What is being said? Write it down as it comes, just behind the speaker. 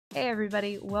Hey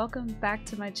everybody, welcome back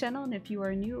to my channel, and if you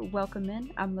are new, welcome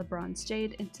in. I'm LeBron's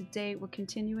Jade, and today we're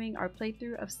continuing our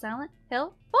playthrough of Silent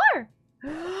Hill 4!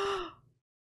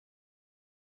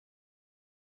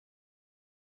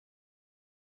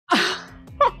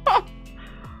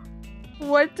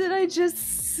 What did I just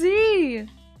see?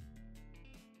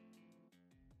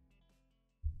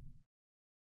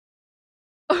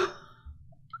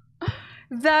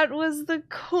 That was the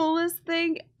coolest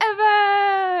thing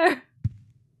ever!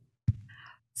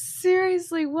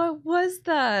 Seriously, what was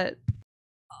that?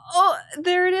 Oh,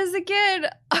 there it is again!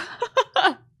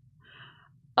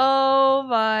 Oh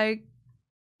my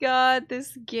god,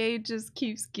 this game just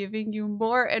keeps giving you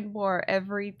more and more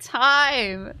every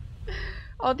time!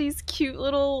 All these cute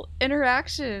little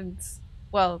interactions.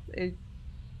 Well, if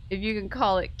you can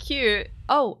call it cute.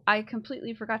 Oh, I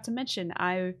completely forgot to mention,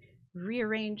 I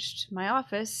rearranged my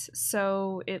office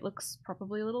so it looks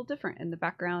probably a little different in the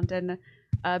background, and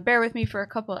bear with me for a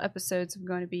couple episodes. I'm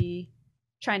going to be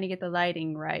trying to get the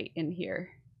lighting right in here.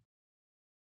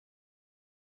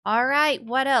 Alright,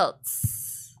 what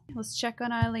else? Let's check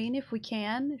on Eileen if we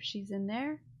can, if she's in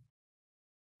there.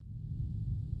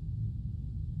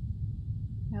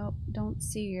 Nope, don't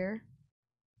see her.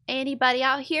 Anybody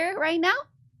out here right now?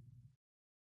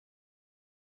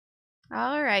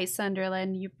 Alright,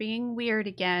 Sunderland, you're being weird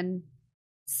again.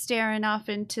 Staring off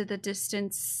into the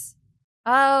distance.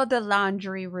 Oh, the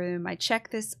laundry room. I check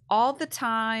this all the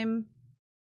time.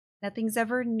 Nothing's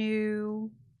ever new.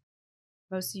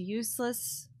 Most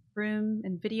useless room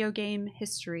in video game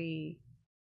history.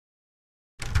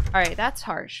 Alright, that's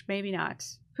harsh. Maybe not.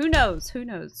 Who knows? Who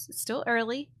knows? It's still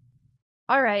early.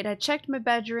 Alright, I checked my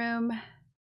bedroom.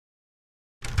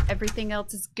 Everything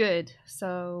else is good.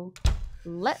 So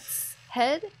let's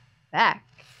head back.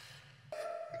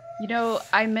 You know,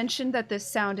 I mentioned that this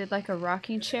sounded like a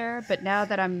rocking chair, but now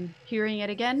that I'm hearing it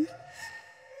again,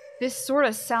 this sort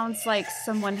of sounds like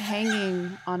someone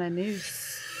hanging on a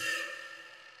noose.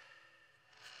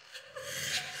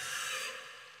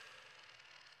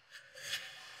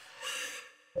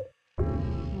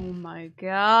 Oh my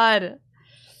god.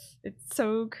 It's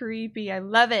so creepy. I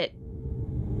love it.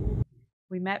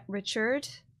 We met Richard.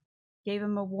 Gave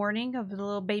him a warning of the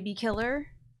little baby killer.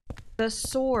 The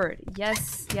sword.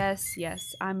 Yes, yes,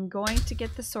 yes. I'm going to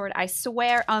get the sword. I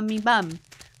swear on me bum.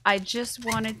 I just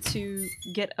wanted to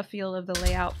get a feel of the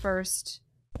layout first.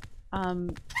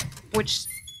 Which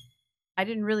I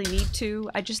didn't really need to.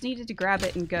 I just needed to grab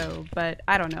it and go. But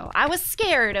I don't know. I was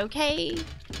scared, okay?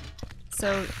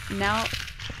 So now...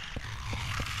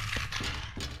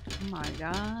 Oh my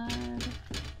god.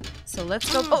 So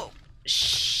let's go... Oh!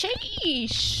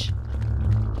 Sheesh!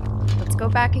 Let's go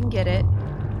back and get it.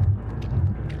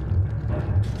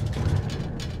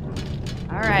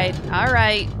 Alright,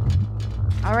 alright.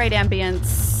 Alright,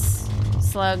 ambience.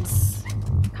 Slugs.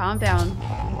 Calm down.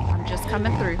 I'm just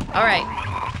coming through. Alright.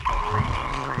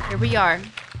 Here we are.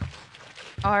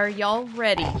 Are y'all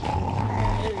ready?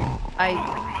 I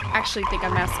actually think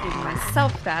I'm asking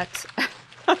myself that.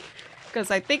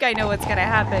 Because I think I know what's gonna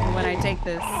happen when I take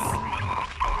this.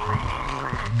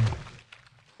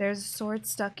 There's a sword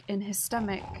stuck in his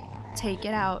stomach. Take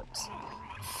it out.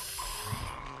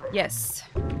 Yes.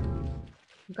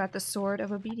 We've got the Sword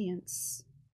of Obedience.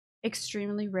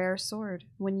 Extremely rare sword.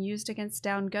 When used against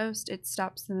downed ghost, it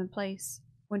stops them in place.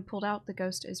 When pulled out, the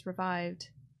ghost is revived.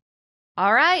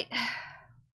 Alright!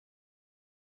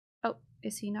 Oh,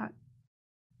 is he not?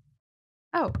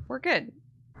 Oh, we're good.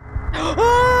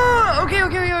 Oh! Okay.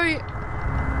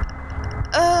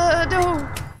 No!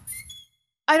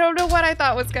 I don't know what I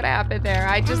thought was gonna happen there.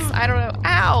 I don't know.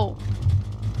 Ow!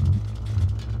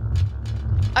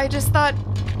 I just thought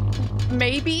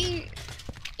maybe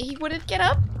he wouldn't get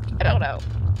up? I don't know.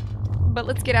 But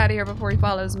let's get out of here before he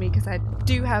follows me, because I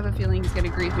do have a feeling he's gonna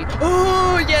grieve me.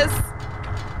 Oh, yes!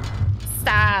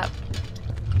 Stop!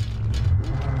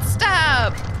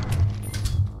 Stop!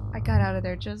 I got out of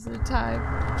there just in time.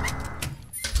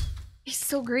 He's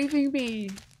still grieving me.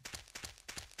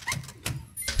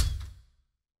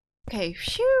 Okay,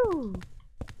 phew!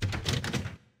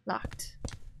 Locked.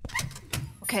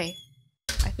 Okay,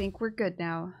 I think we're good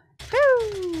now.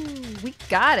 Whew! We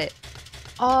got it!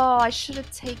 Oh, I should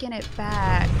have taken it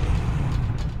back.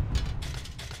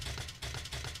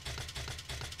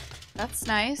 That's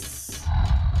nice.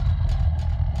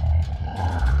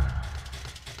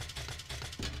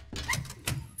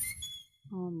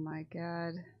 Oh my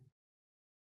god.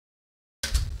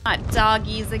 Not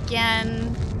doggies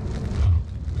again.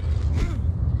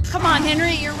 Come on,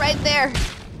 Henry, you're right there.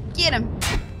 Get him.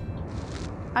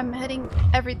 I'm hitting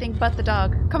everything but the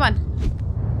dog. Come on.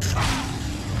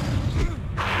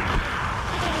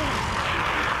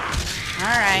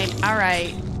 Alright,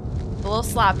 alright. A little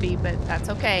sloppy, but that's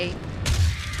okay.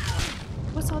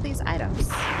 What's all these items?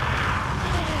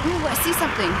 Ooh, I see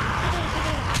something.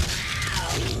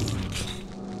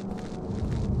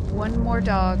 One more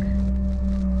dog.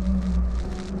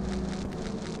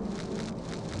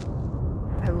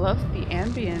 I love the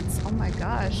ambience. Oh my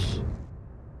gosh.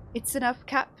 It's enough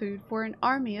cat food for an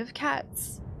army of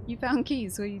cats. You found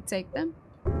keys. Will you take them?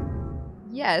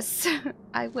 Yes,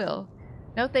 I will.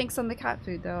 No thanks on the cat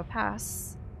food though. I'll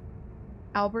pass.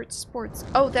 Albert Sports.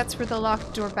 Oh, that's for the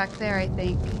locked door back there, I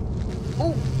think.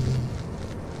 Oh!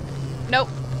 Nope.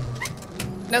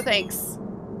 No thanks.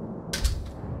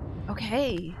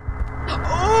 Okay.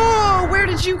 Oh! Where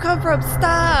did you come from?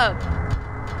 Stop!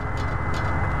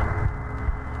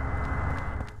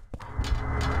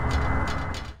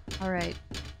 Alright.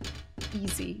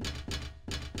 Easy.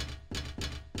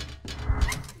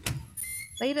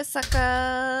 Later,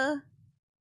 sucker!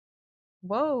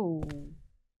 Whoa.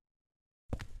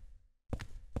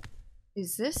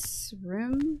 Is this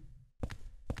room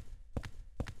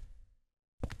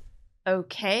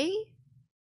okay?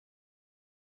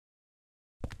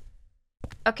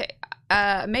 Okay,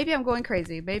 maybe I'm going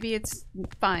crazy. Maybe it's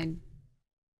fine.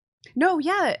 No,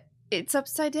 yeah, it's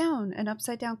upside down. An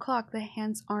upside down clock. The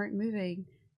hands aren't moving.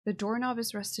 The doorknob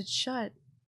is rusted shut,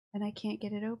 and I can't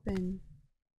get it open.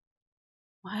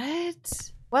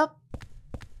 What? Well,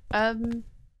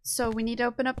 so we need to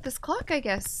open up this clock, I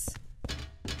guess.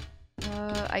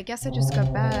 I guess I just go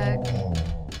back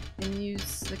and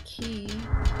use the key.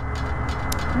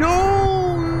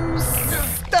 No!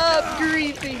 Stop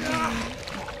griefing me!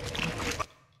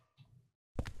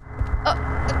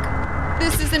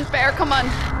 This isn't fair, come on.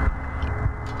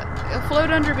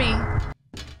 Float under me.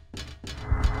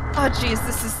 Oh jeez,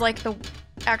 this is like the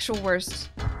actual worst.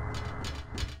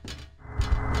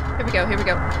 Here we go, here we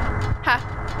go.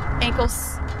 Ha!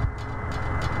 Ankles.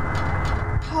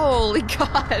 Holy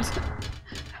god.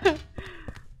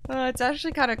 It's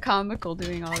actually kind of comical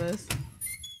doing all this.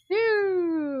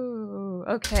 Phew.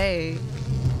 Okay.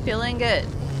 Feeling good.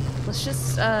 Let's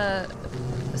just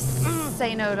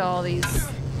say no to all these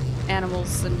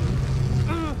animals and...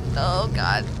 Oh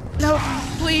god. No,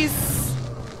 please.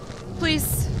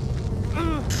 Please.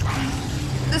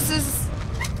 This is...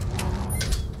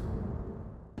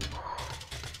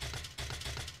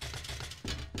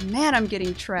 Man, I'm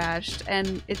getting trashed,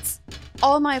 and it's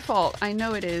all my fault. I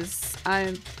know it is.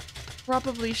 I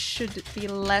probably should be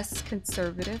less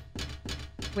conservative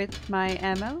with my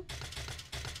ammo.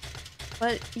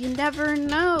 But you never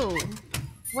know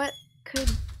what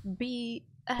could be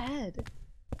ahead.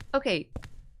 Okay.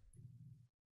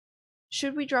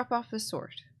 Should we drop off the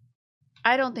sword?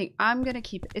 I don't think. I'm gonna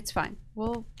keep it. It's fine.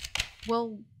 We'll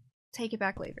take it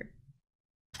back later.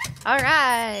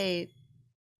 Alright!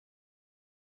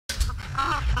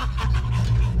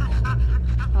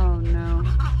 Oh no.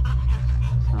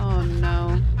 Oh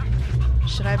no.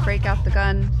 Should I break out the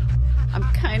gun? I'm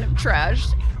kind of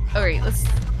trashed. Alright, let's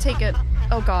take it.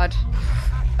 Oh god.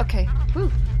 Okay.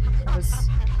 Woo.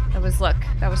 That was luck.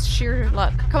 That was sheer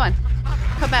luck. Come on.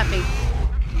 Come at me.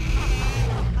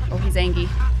 Oh, he's angry.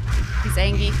 He's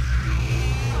angry.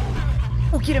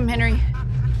 Oh, get him, Henry.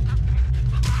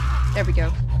 There we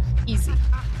go. Easy.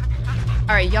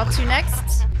 Alright, y'all two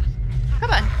next.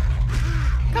 Come on.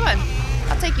 Come on.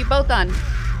 I'll take you both on.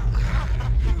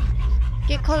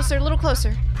 Get closer, a little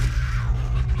closer.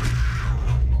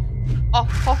 Oh,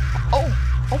 oh,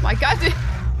 oh. Oh my god.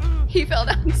 He fell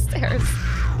downstairs.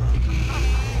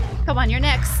 Come on, you're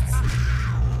next.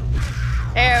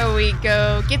 There we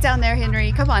go. Get down there,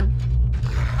 Henry. Come on.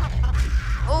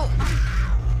 Oh.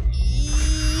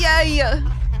 Yeah.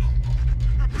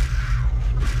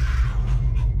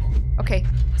 Okay.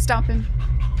 Stop him.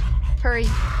 Hurry.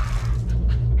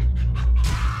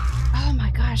 Oh my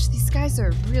gosh, these guys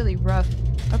are really rough.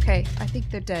 Okay, I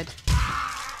think they're dead.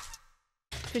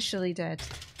 Officially dead.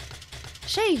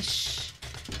 Sheesh.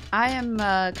 I am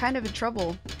kind of in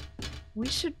trouble. We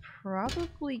should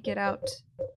probably get out.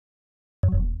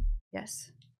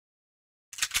 Yes.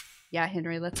 Yeah,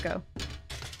 Henry, let's go.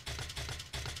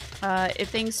 If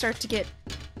things start to get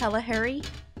hella hairy,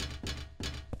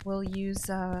 we'll use,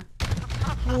 Oh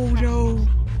no!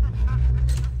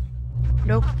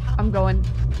 Nope, I'm going.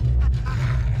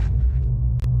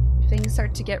 If things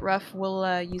start to get rough,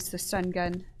 we'll, use the stun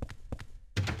gun.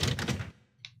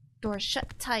 Door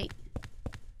shut tight.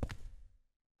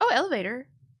 Oh, elevator!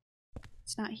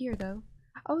 It's not here, though.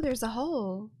 Oh, there's a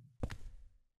hole!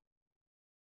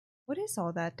 What is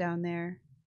all that down there?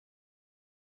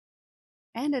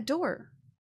 And a door.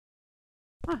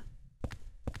 Huh.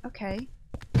 Okay.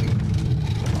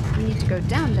 We need to go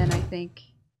down then, I think.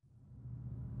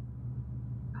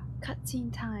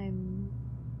 Cutscene time.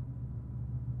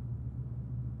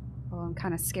 Oh, I'm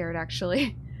kind of scared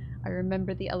actually. I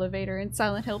remember the elevator in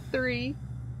Silent Hill 3.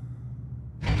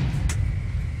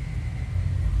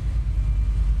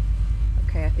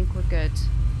 Okay, I think we're good.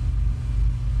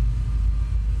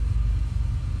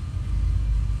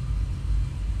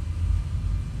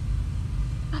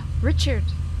 Richard!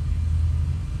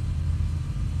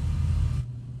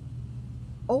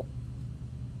 Oh.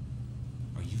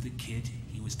 Are you the kid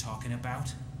he was talking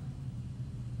about?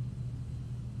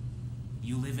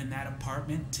 You live in that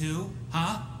apartment too,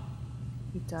 huh?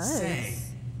 He does. Say,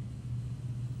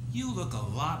 you look a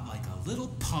lot like a little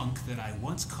punk that I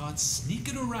once caught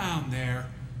sneaking around there.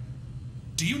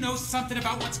 Do you know something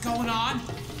about what's going on?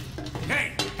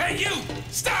 Hey, hey you!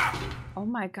 Stop! Oh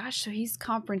my gosh, so he's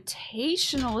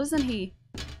confrontational, isn't he?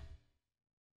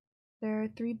 There are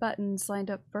 3 buttons lined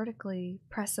up vertically.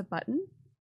 Press a button.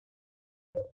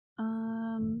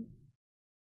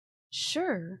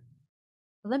 Sure.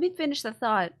 Let me finish the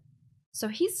thought. So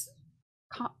he's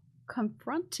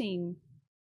confronting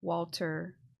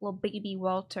Walter. Little baby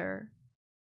Walter.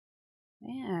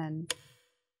 Man.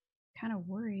 Kind of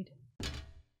worried.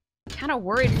 Kind of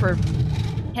worried for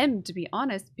him, to be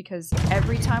honest, because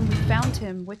every time we found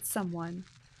him with someone.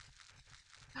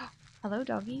 Hello,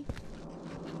 doggy.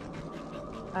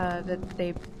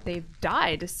 They've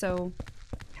died, so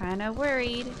kind of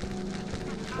worried.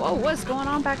 Whoa, what's going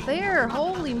on back there?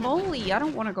 Holy moly, I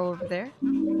don't want to go over there.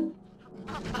 Can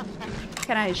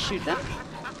I shoot them?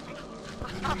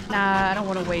 Nah, I don't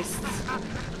want to waste.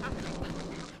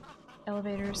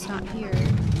 Elevator's not here.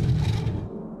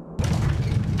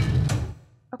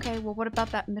 Okay, well what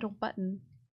about that middle button?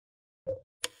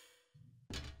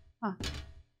 Huh.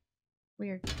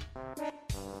 Weird.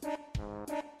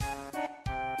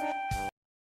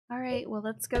 Alright, well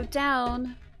let's go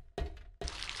down.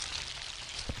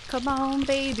 Come on,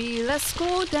 baby, let's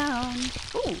go down.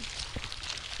 Ooh.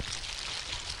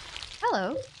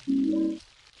 Hello.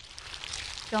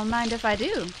 Don't mind if I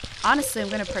do. Honestly, I'm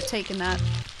gonna partake in that.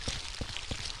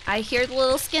 I hear the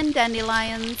little skin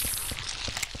dandelions.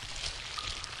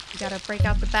 You gotta break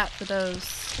out the bat for those.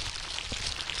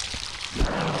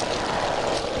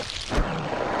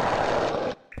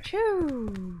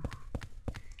 Phew.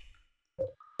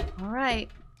 Alright.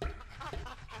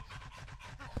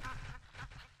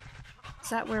 Is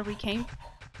that where we came?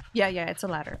 Yeah, it's a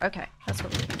ladder. Okay, that's where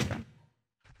we came from.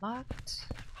 Locked.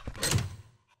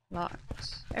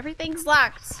 Locked. Everything's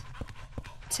locked!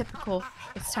 Typical.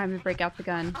 It's time to break out the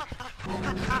gun.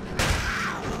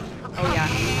 Oh yeah.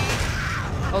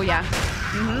 Oh yeah.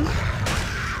 Mm-hmm.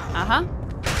 Uh-huh.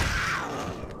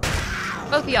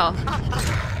 Both of y'all.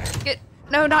 Get—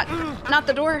 no, not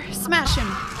the door. Smash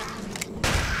him.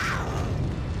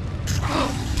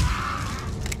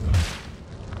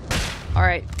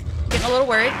 Alright. Getting a little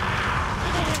worried.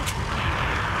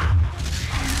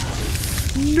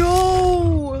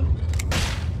 No!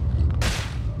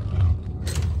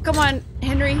 Come on,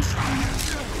 Henry.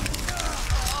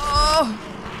 Oh!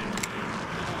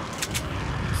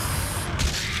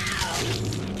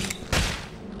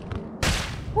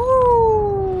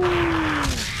 Woo!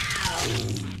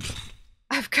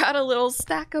 I've got a little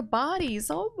stack of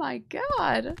bodies. Oh my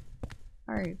god.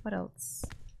 Alright, what else?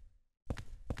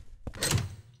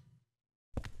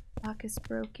 Lock is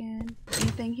broken.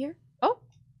 Anything here? Oh!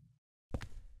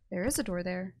 There is a door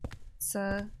there. It's, is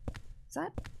that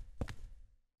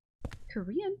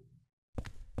Korean?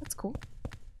 That's cool.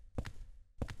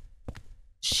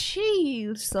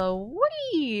 Jeez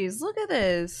Louise! Look at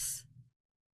this!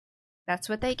 That's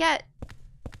what they get.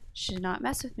 Should not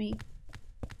mess with me.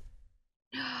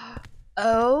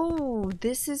 Oh,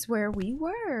 this is where we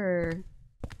were.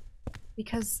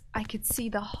 Because I could see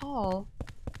the hall.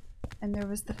 And there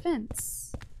was the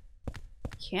fence.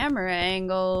 Camera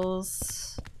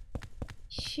angles.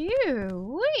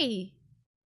 Phew-wee.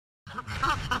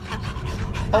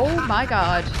 Oh my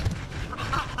god.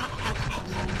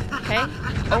 Okay.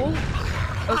 Oh.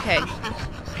 Okay.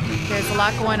 There's a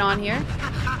lot going on here.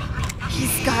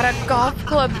 He's got a golf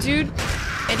club, dude.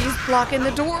 And he's blocking the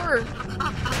door.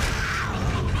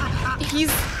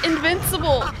 He's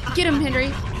invincible. Get him,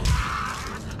 Henry.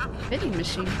 Vending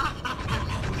machine.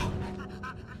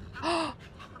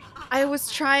 I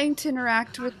was trying to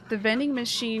interact with the vending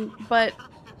machine, but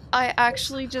I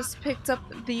actually just picked up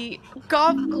the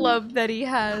golf club that he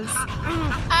has.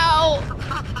 Ow!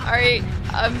 Alright,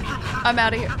 I'm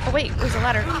out of here. Oh wait, there's a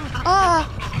ladder. Ah!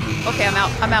 Okay, I'm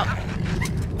out. I'm out.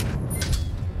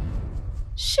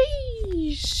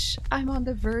 Sheesh! I'm on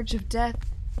the verge of death.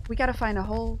 We gotta find a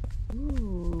hole.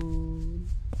 Ooh.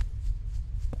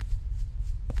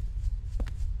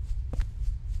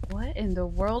 in the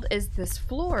world is this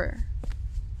floor?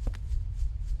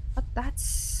 Oh, that's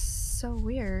so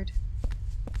weird.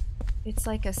 It's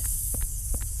like a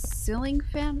ceiling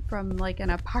fan from like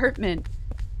an apartment.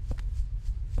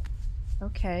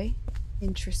 Okay.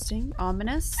 Interesting.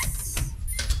 Ominous.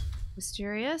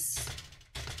 Mysterious.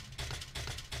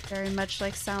 Very much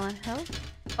like Silent Hill.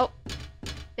 Oh!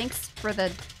 Thanks for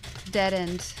the dead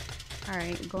end.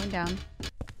 Alright, I'm going down.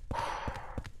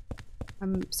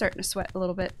 I'm starting to sweat a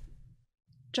little bit.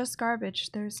 Just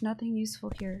garbage. There's nothing useful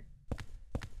here.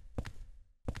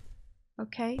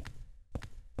 Okay.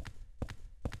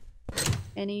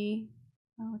 Any...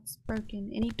 Oh, it's broken.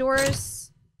 Any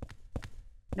doors?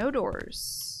 No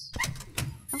doors.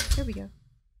 Oh, here we go.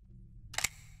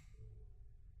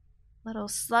 Little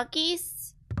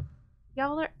sluggies.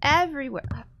 Y'all are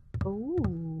everywhere.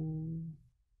 Ooh.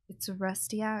 It's a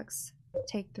rusty axe.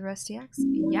 Take the rusty axe.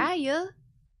 Yeah.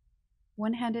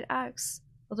 One-handed axe.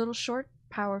 A little short,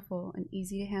 powerful, and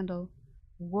easy to handle.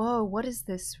 Whoa, what is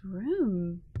this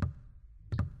room?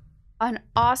 An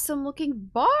awesome looking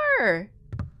bar!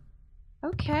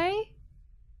 Okay.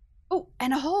 Oh,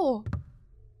 and a hole!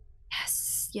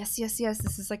 Yes.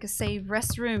 This is like a save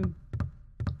rest room.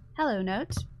 Hello,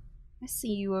 note. I see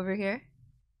you over here.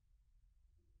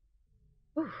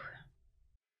 Ooh.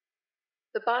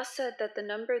 The boss said that the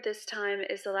number this time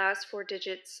is the last 4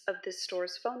 digits of this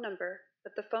store's phone number,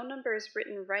 but the phone number is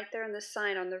written right there on the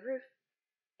sign on the roof.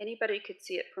 Anybody could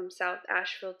see it from South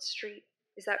Ashfield Street.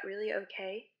 Is that really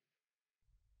okay?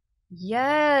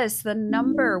 Yes, the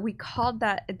number. We called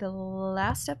that in the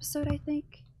last episode, I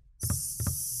think.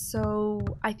 So,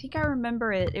 I think I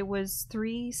remember it. It was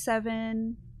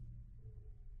 3750,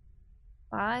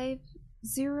 I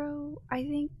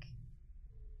think.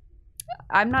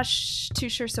 I'm not too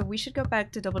sure, so we should go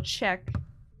back to double check.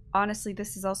 Honestly,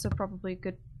 this is also probably a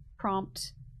good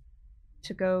prompt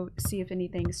to go see if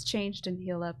anything's changed and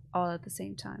heal up all at the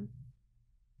same time.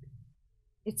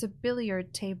 It's a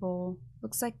billiard table.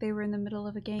 Looks like they were in the middle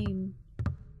of a game.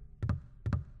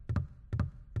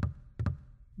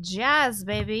 Jazz,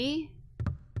 baby!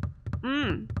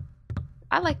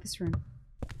 I like this room.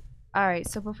 Alright,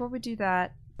 so before we do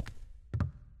that,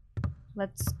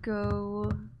 let's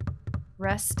go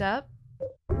rest up,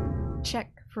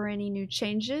 check for any new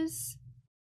changes,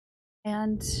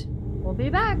 and we'll be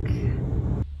back.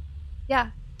 Yeah,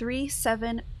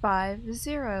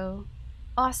 3750.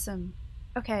 Awesome.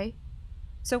 Okay,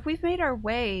 so we've made our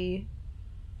way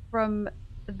from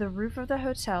the roof of the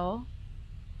hotel,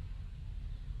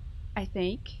 I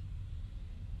think,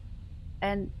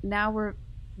 and now we're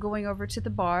going over to the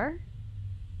bar.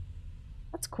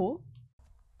 That's cool.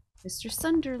 Mr.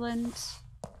 Sunderland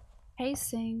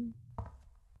pacing.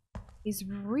 He's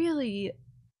really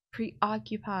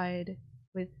preoccupied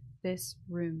with this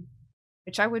room,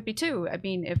 which I would be too. I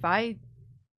mean, if I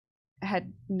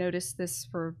had noticed this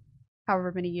for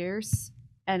however many years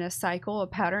and a cycle, a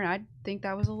pattern, I'd think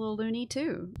that was a little loony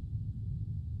too.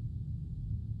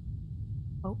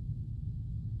 Oh,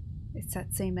 it's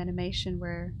that same animation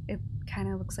where it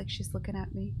kind of looks like she's looking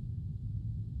at me.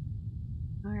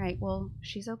 Alright, well,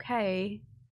 she's okay,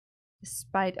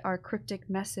 despite our cryptic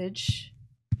message.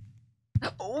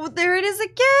 Oh, there it is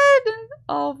again!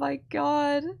 Oh my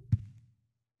god.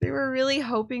 They were really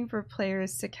hoping for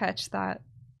players to catch that.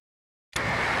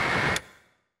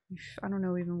 I don't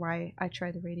know even why I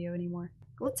try the radio anymore.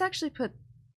 Let's actually put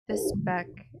this back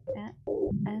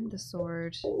and the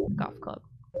sword, the golf club.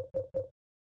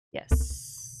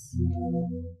 Yes. We've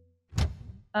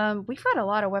got a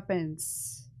lot of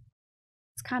weapons.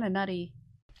 It's kind of nutty.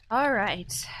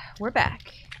 Alright, we're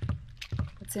back.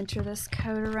 Let's enter this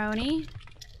code-a-roni.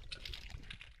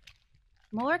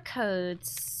 More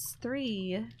codes.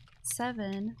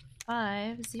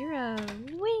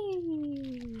 3750.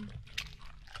 Whee!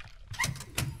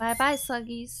 Bye-bye,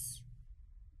 sluggies.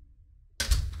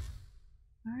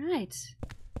 Alright.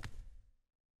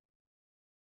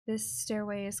 This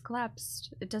stairway is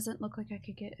collapsed. It doesn't look like I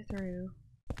could get through.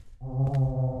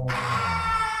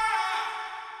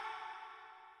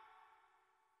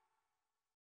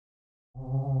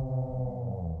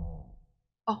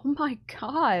 Oh my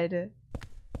god.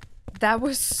 That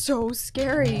was so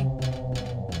scary.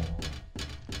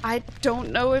 I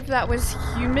don't know if that was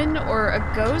human or a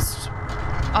ghost,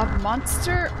 a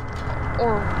monster,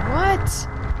 or what.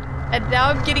 And now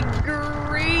I'm getting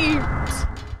grieved.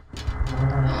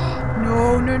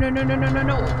 No.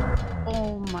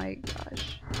 Oh my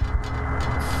gosh.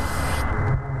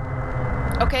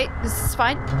 Okay, this is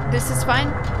fine. This is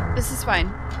fine. This is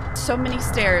fine. So many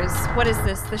stairs. What is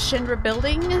this? The Shinra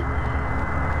building?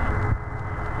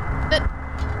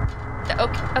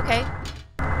 Okay.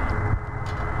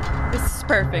 This is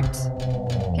perfect.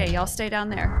 Okay, y'all stay down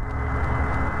there.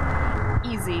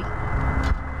 Easy.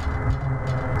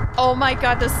 Oh my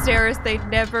god, the stairs, they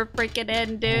never freaking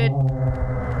end, dude.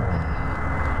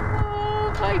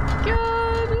 Oh my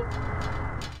god.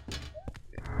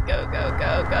 Go, go,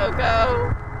 go, go,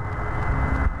 go.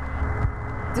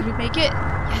 Did we make it?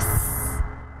 Yes.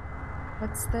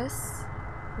 What's this?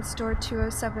 Restore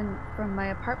 207 from my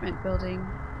apartment building.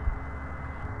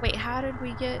 Wait, how did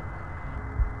we get...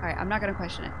 Alright, I'm not gonna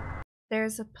question it.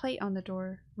 There's a plate on the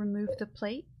door. Remove the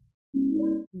plate?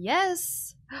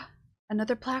 Yes!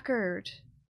 Another placard.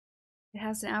 It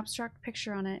has an abstract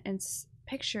picture on it and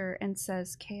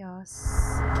says chaos.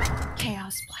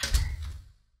 Chaos placard.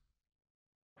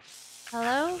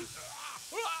 Hello?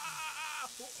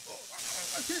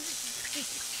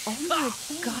 Oh my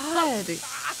god.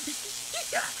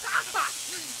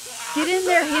 Get in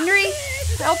there, Henry!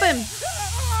 Help him!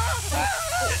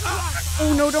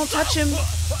 Oh no, don't touch him!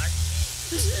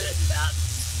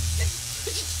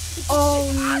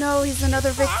 Oh no, he's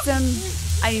another victim!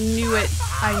 I knew it.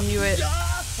 I knew it.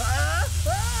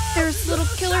 There's little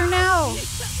killer now!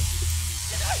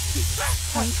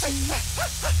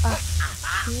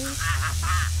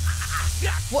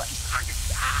 What?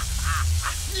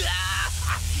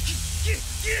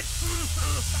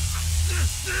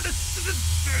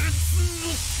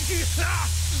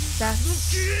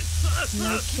 That's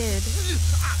no kid.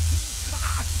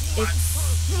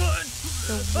 It's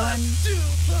the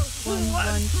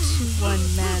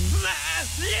 11121 man.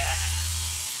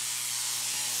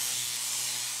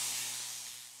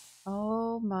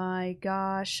 Oh my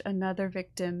gosh, another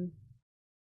victim.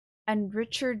 And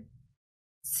Richard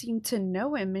seemed to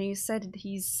know him, and he said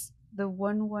he's the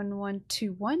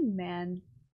 11121 man.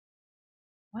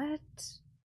 What?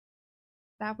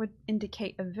 That would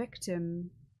indicate a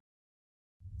victim.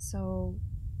 So,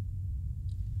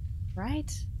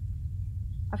 right?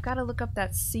 I've got to look up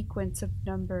that sequence of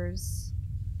numbers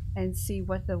and see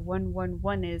what the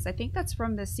 111 is. I think that's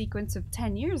from the sequence of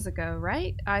 10 years ago,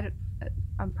 right?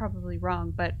 I'm probably wrong,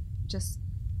 but just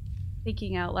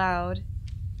thinking out loud.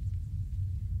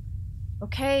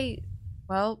 Okay,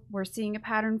 well, we're seeing a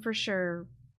pattern for sure.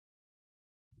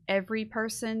 Every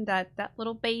person that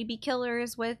little baby killer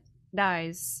is with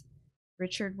dies.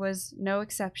 Richard was no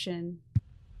exception.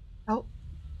 Oh.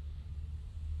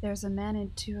 There's a man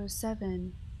in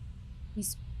 207.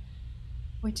 He's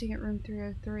pointing at room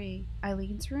 303.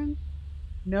 Eileen's room?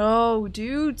 No,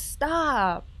 dude,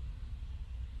 stop!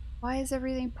 Why is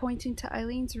everything pointing to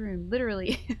Eileen's room?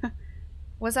 Literally.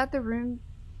 Was that the room?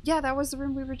 Yeah, that was the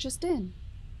room we were just in.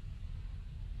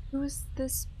 Who is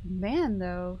this man,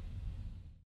 though?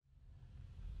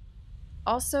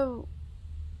 Also,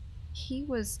 he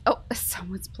was... Oh,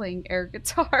 someone's playing air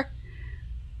guitar.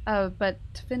 But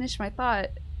to finish my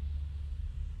thought,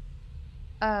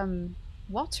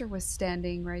 Walter was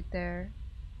standing right there.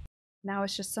 Now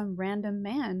it's just some random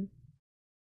man.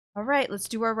 Alright, let's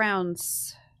do our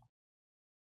rounds.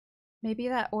 Maybe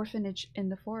that orphanage in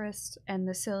the forest and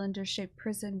the cylinder-shaped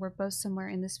prison were both somewhere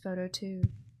in this photo too.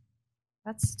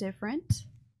 That's different.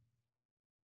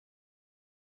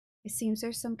 It seems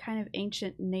there's some kind of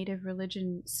ancient native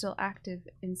religion still active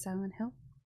in Silent Hill.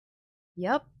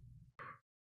 Yep.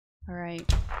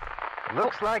 Alright.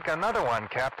 Looks like another one,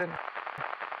 Captain.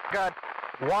 Got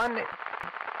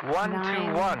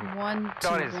 121 on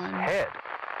his head.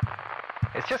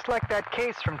 It's just like that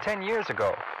case from 10 years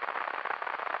ago.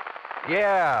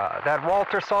 Yeah, that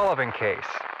Walter Sullivan case.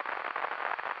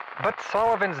 But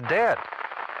Sullivan's dead.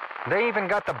 They even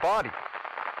got the body.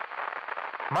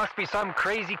 Must be some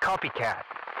crazy copycat.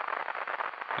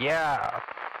 Yeah,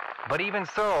 but even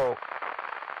so...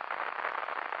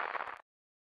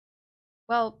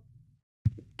 Well,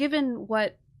 given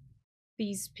what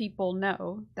these people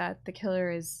know, that the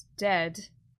killer is dead,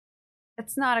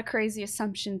 it's not a crazy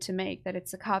assumption to make that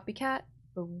it's a copycat,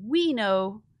 but we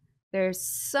know there's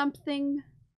something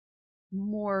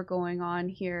more going on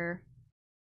here.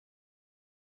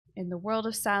 In the world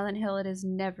of Silent Hill, it is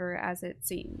never as it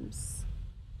seems.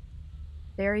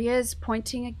 There he is,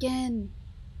 pointing again.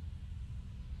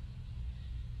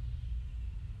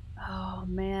 Oh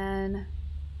man.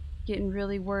 Getting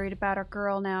really worried about our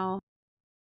girl now.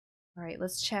 Alright,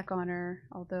 let's check on her.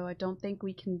 Although I don't think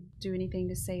we can do anything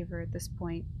to save her at this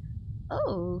point.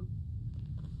 Oh!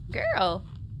 Girl!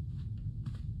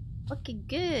 Looking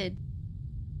good.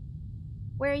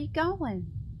 Where are you going?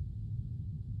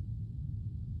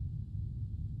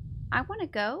 I wanna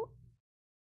go.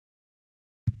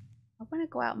 I wanna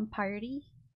go out and party.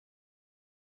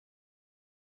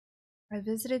 I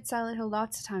visited Silent Hill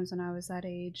lots of times when I was that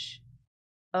age.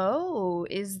 Oh,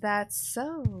 is that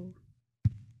so?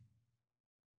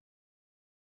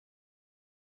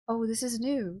 Oh, this is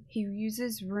new. He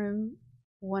uses room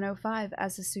 105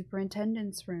 as a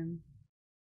superintendent's room.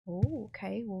 Oh,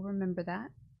 okay. We'll remember that.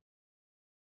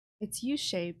 It's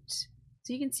U-shaped.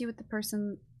 So you can see what the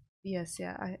person... Yes,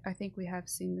 yeah. I think we have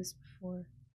seen this before.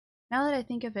 Now that I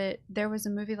think of it, there was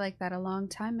a movie like that a long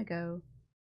time ago.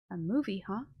 A movie,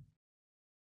 huh?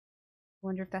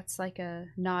 Wonder if that's like a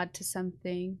nod to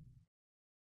something.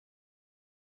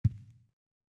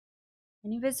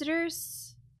 Any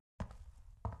visitors?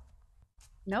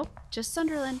 Nope, just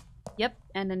Sunderland. Yep,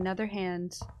 and another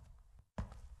hand.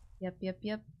 Yep, yep,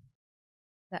 yep.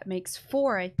 That makes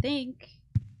 4, I think.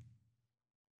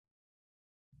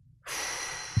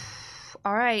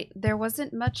 Alright, there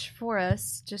wasn't much for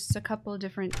us, just a couple of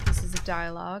different pieces of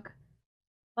dialogue.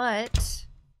 But...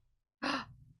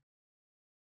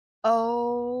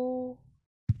 oh...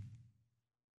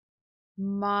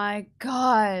 my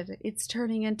god, it's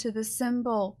turning into the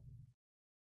symbol.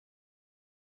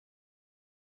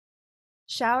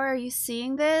 Shower, are you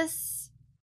seeing this?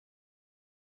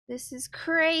 This is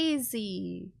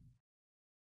crazy.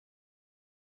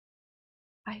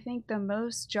 I think the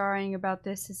most jarring about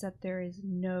this is that there is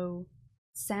no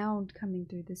sound coming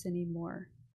through this anymore.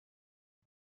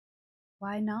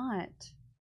 Why not?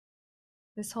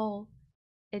 This whole,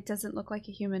 it doesn't look like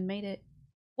a human made it.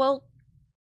 Well,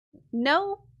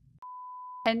 no,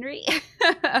 Henry.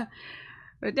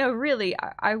 But no, really,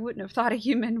 I wouldn't have thought a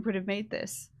human would have made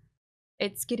this.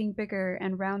 It's getting bigger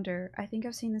and rounder. I think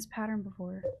I've seen this pattern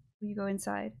before. Will you go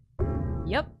inside?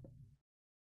 Yep.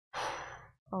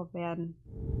 Oh man,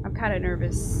 I'm kind of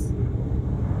nervous.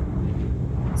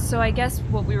 So I guess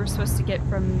what we were supposed to get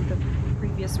from the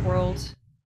previous world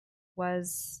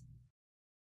was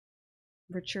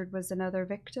Richard was another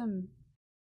victim.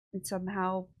 And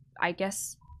somehow, I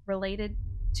guess, related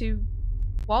to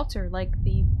Walter, like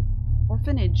the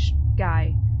orphanage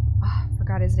guy. Ah, oh,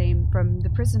 forgot his name from the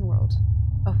prison world.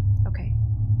 Oh, okay.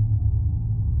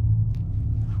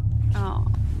 Oh,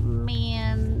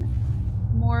 man.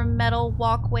 More metal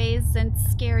walkways and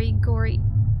scary, gory...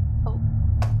 Oh.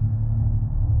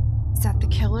 Is that the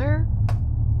killer?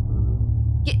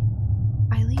 Get...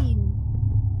 Eileen.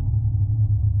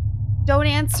 Don't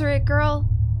answer it, girl.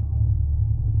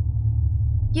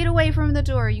 Get away from the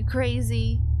door, you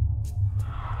crazy.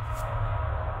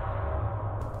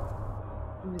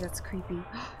 Ooh, that's creepy.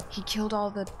 He killed all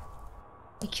the...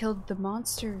 He killed the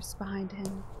monsters behind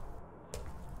him.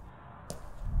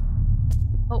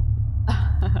 Oh.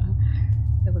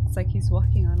 It looks like he's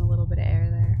walking on a little bit of air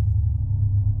there.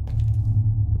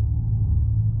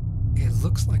 It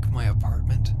looks like my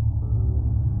apartment.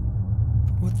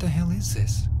 But what the hell is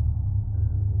this?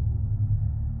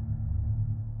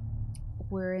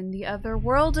 We're in the other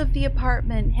world of the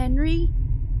apartment, Henry.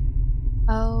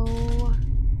 Oh.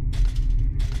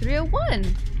 301.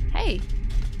 Hey.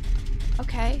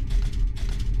 Okay.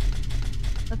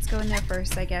 Let's go in there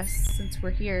first, I guess, since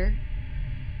we're here.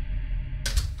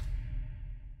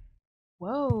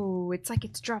 Whoa, it's like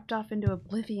it's dropped off into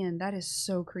oblivion. That is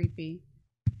so creepy.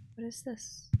 What is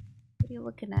this? What are you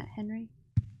looking at, Henry?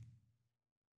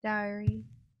 Diary.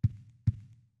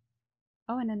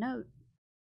 Oh, and a note.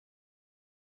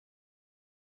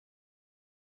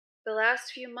 The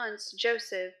last few months,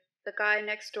 Joseph, the guy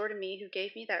next door to me who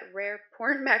gave me that rare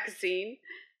porn magazine,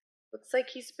 looks like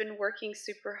he's been working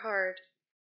super hard.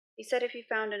 He said if he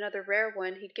found another rare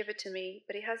one, he'd give it to me,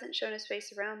 but he hasn't shown his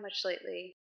face around much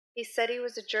lately. He said he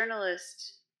was a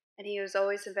journalist, and he was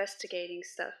always investigating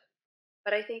stuff.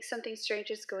 But I think something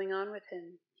strange is going on with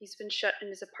him. He's been shut in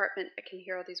his apartment. I can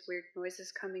hear all these weird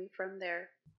noises coming from there.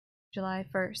 July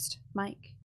 1st.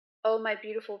 Mike. Oh, my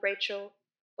beautiful Rachel.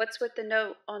 What's with the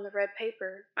note on the red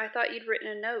paper? I thought you'd written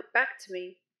a note back to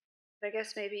me. But I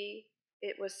guess maybe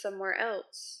it was somewhere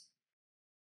else.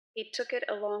 He took it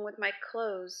along with my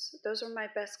clothes. Those were my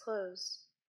best clothes.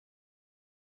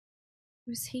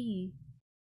 Who's he?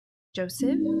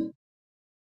 Joseph?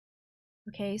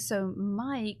 Okay, so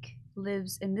Mike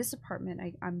lives in this apartment,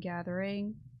 I'm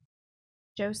gathering.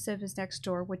 Joseph is next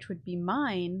door, which would be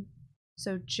mine.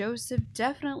 So Joseph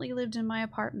definitely lived in my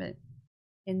apartment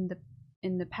in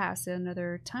the past, in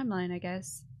another timeline, I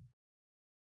guess.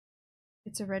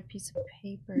 It's a red piece of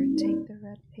paper. Take the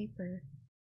red paper.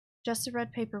 Just a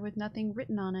red paper with nothing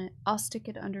written on it. I'll stick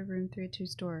it under room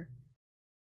 302's door.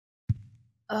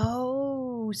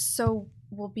 Oh, so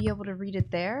we'll be able to read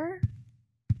it there?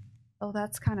 Oh,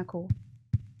 that's kind of cool.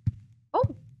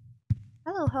 Oh!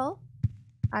 Hello, Hull.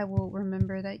 I will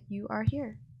remember that you are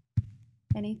here.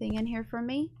 Anything in here for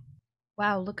me?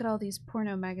 Wow, look at all these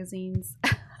porno magazines.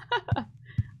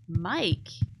 Mike!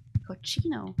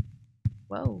 Cochino.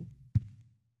 Whoa.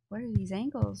 What are these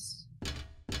angles?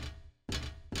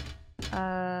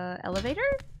 Elevator?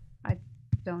 I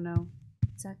don't know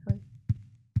exactly.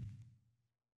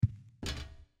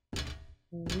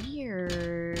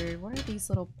 Weird. What are these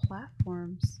little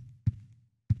platforms?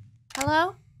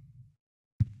 Hello?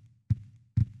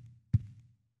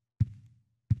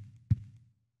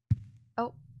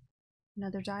 Oh,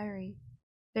 another diary.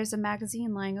 There's a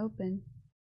magazine lying open.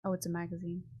 Oh, it's a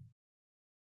magazine.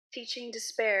 Teaching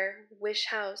Despair, Wish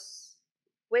House.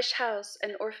 Wish House,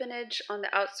 an orphanage on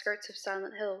the outskirts of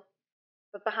Silent Hill.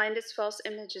 But behind its false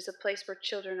image is a place where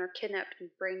children are kidnapped and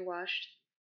brainwashed.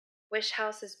 Wish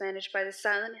House is managed by the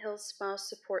Silent Hill Smile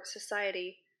Support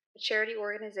Society, a charity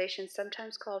organization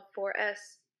sometimes called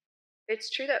 4S. It's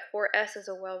true that 4S is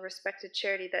a well-respected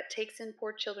charity that takes in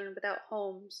poor children without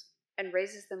homes and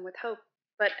raises them with hope.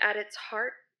 But at its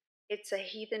heart, it's a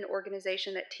heathen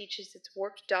organization that teaches its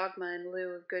warped dogma in lieu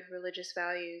of good religious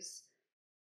values.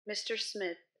 Mr.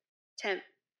 Smith, temp,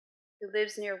 who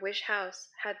lives near Wish House,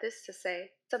 had this to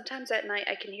say. Sometimes at night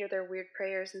I can hear their weird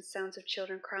prayers and sounds of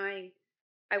children crying.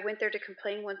 I went there to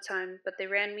complain one time, but they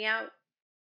ran me out.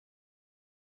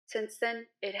 Since then,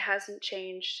 it hasn't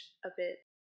changed a bit.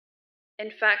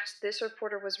 In fact, this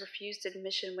reporter was refused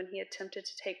admission when he attempted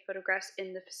to take photographs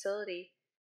in the facility.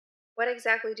 What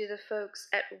exactly do the folks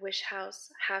at Wish House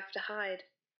have to hide?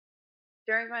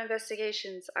 During my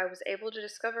investigations, I was able to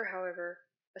discover, however,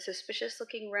 a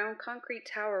suspicious-looking round concrete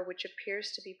tower which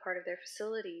appears to be part of their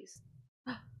facilities.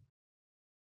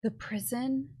 The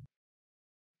prison?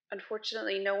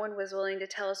 Unfortunately, no one was willing to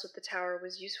tell us what the tower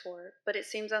was used for, but it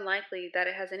seems unlikely that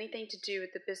it has anything to do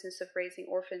with the business of raising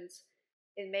orphans.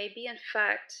 It may be, in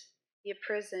fact, be a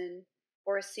prison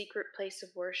or a secret place of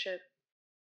worship.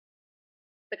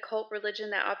 The cult religion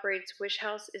that operates Wish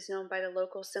House is known by the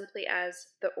locals simply as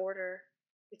the Order.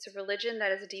 It's a religion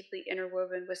that is deeply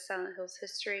interwoven with Silent Hill's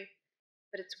history,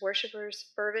 but its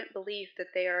worshippers' fervent belief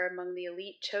that they are among the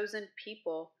elite chosen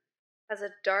people has a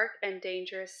dark and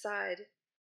dangerous side.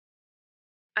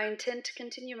 I intend to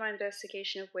continue my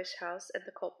investigation of Wish House and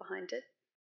the cult behind it.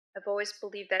 I've always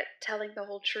believed that telling the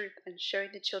whole truth and showing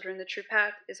the children the true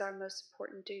path is our most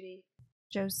important duty.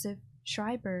 Joseph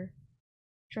Schreiber.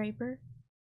 Schreiber?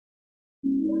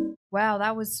 Wow,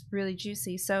 that was really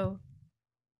juicy. So,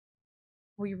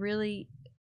 we really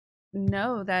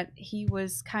know that he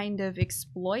was kind of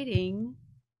exploiting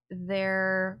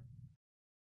their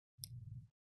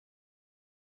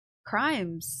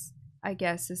crimes, I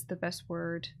guess is the best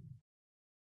word.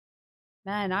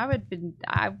 Man, I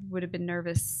would have been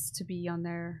nervous to be on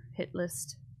their hit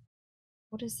list.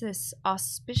 What is this?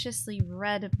 Auspiciously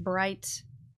red, bright.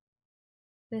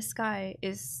 This guy,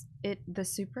 is it the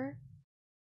super?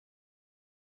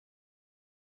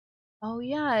 Oh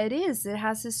yeah, it is. It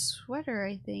has his sweater,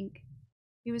 I think.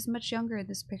 He was much younger in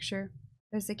this picture.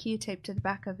 There's a key taped to the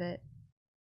back of it.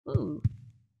 Ooh.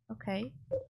 Okay.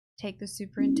 Take the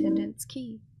superintendent's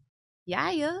key.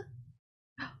 Yeah.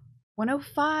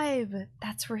 105.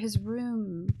 That's for his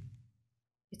room.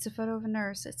 It's a photo of a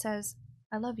nurse. It says,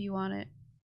 "I love you" on it.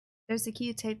 There's a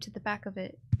key taped to the back of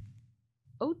it.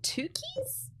 Oh, 2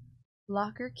 keys?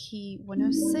 Locker key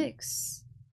 106.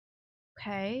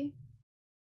 Okay.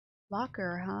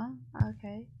 Locker, huh?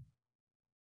 Okay.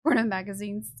 Porno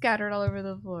magazines scattered all over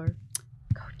the floor.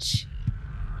 Coach.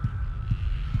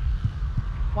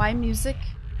 Why music?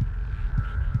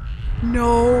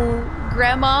 No,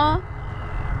 Grandma.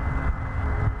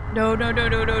 No.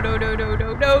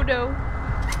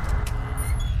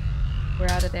 We're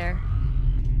out of there.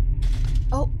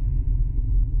 Oh.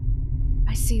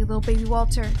 I see little baby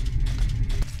Walter.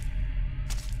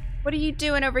 What are you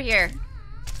doing over here?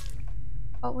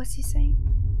 Oh, what's he saying?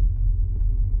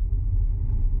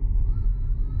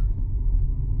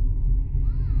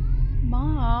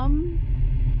 Mom?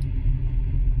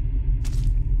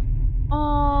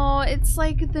 Oh, it's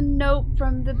like the note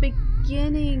from the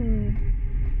beginning.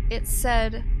 It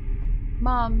said,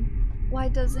 "Mom, why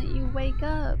doesn't you wake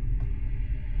up?"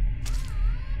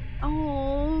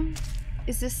 Oh,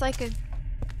 is this like a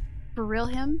for real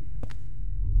him?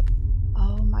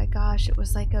 Oh my gosh, it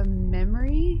was like a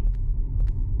memory?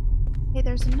 Hey,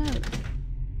 there's a note.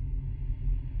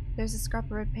 There's a scrap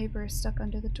of red paper stuck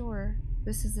under the door.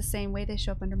 This is the same way they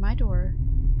show up under my door.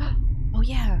 Oh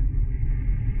yeah.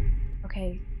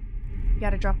 Okay, you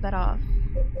gotta drop that off.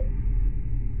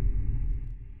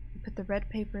 Put the red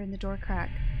paper in the door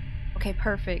crack. Okay,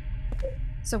 perfect.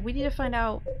 So we need to find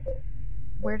out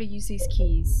where to use these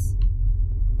keys.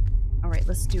 Alright,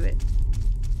 let's do it.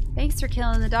 Thanks for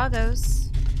killing the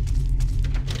doggos.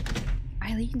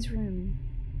 Eileen's room.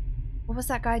 What was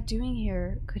that guy doing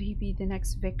here? Could he be the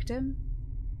next victim?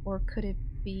 Or could it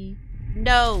be...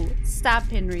 No! Stop,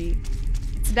 Henry.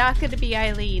 It's not gonna be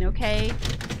Eileen, okay?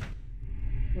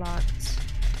 Locked.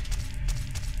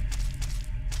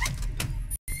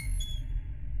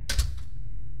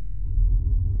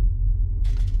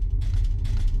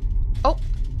 Oh!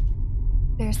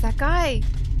 There's that guy!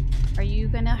 Are you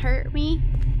gonna hurt me?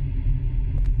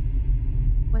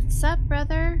 What's up,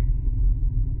 brother?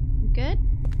 You good?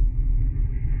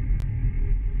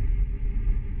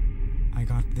 I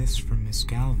got this from Miss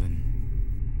Galvin.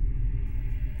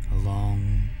 A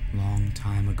long, long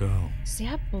time ago. Does he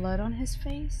have blood on his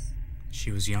face? She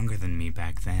was younger than me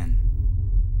back then.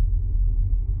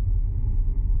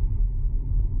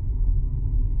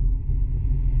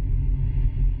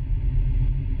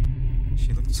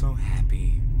 She looked so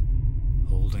happy,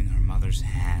 holding her mother's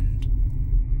hand.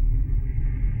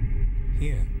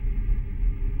 Here.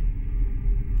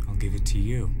 I'll give it to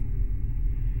you.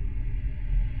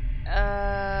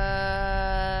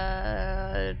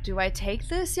 Do I take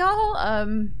this, y'all?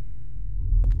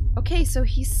 Okay, so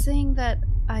he's saying that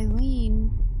Eileen,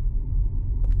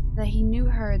 that he knew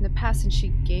her in the past and she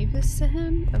gave this to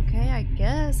him? Okay, I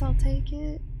guess I'll take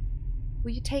it.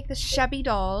 Will you take the shabby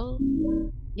doll?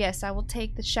 Yes, I will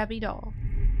take the shabby doll.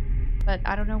 But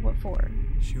I don't know what for.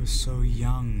 She was so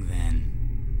young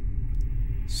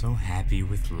then. So happy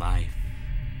with life.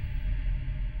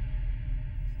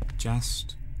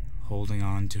 Just holding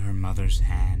on to her mother's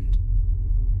hand.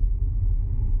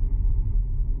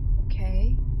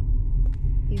 Okay.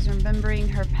 He's remembering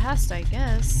her past, I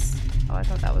guess. Oh, I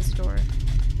thought that was a door.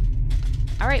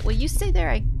 Alright, well you stay there,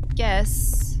 I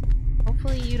guess.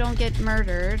 Hopefully you don't get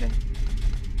murdered.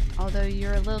 Although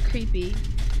you're a little creepy.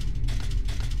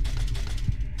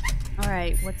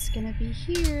 Alright, what's gonna be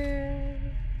here?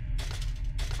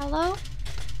 Hello?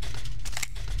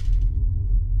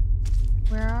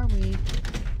 Where are we?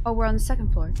 Oh, we're on the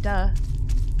second floor. Duh.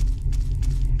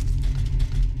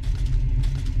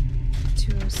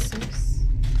 206.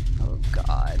 Oh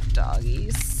god,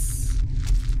 doggies.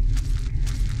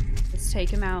 Let's take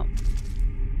him out.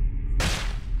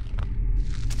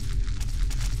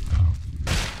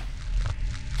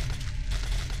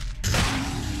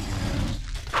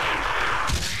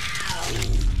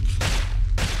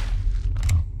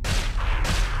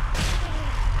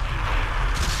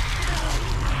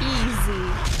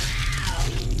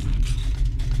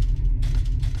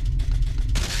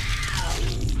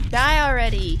 Die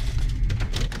already!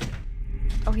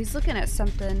 Oh, he's looking at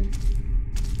something.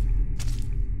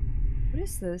 What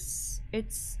is this?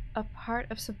 It's a part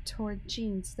of some torn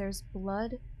jeans. There's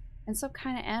blood and some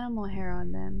kind of animal hair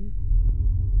on them.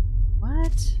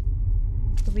 What?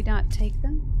 Did we not take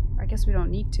them? Or I guess we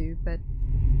don't need to, but...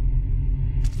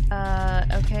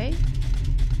 okay.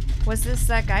 Was this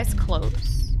that guy's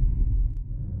clothes?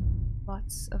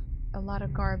 A lot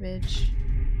of garbage.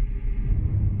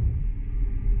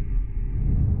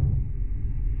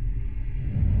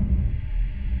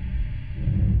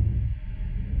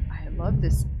 I love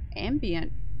this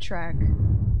ambient track.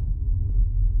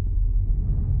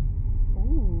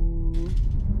 Ooh.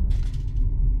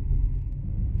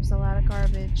 There's a lot of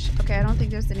garbage. Okay, I don't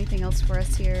think there's anything else for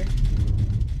us here.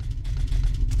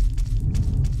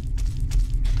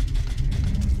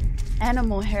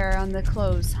 Animal hair on the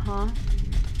clothes, huh?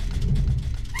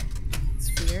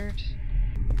 It's weird.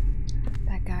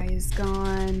 That guy is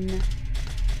gone.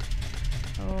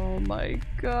 Oh my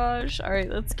gosh. Alright,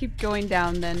 let's keep going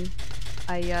down then.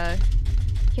 I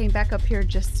came back up here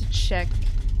just to check,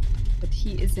 but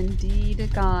he is indeed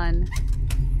gone.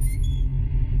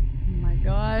 Oh my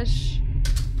gosh.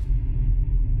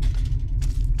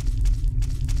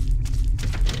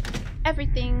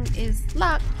 Everything is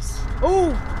locked.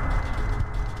 Oh!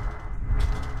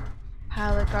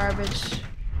 Pile of garbage.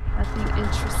 Nothing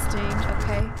interesting.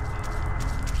 Okay.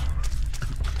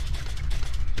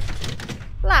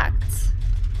 Locked.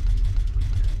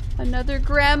 Another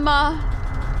grandma.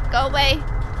 Go away.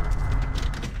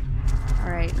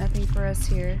 Alright, nothing for us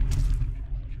here.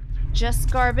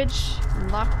 Just garbage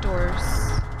and locked doors.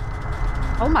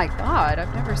 Oh my god,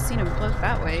 I've never seen him close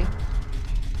that way.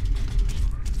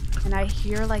 And I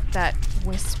hear like that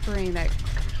whispering, that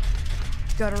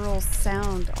guttural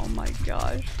sound. Oh my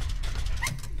gosh.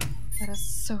 That is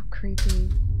so creepy.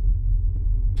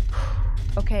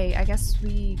 Okay, I guess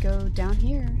we go down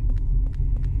here.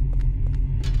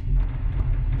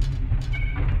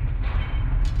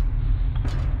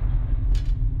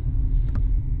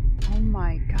 Oh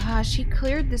my gosh, he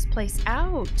cleared this place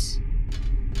out.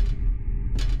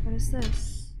 What is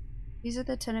this? These are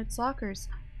the tenants' lockers.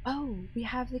 Oh, we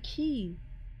have the key.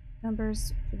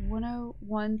 Numbers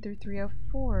 101 through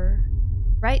 304.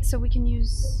 Right, so we can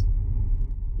use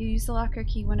the locker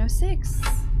key 106.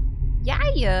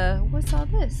 Yeah, what's all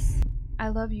this? I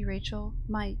love you, Rachel.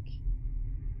 Mike.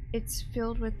 It's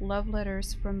filled with love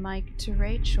letters from Mike to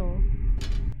Rachel.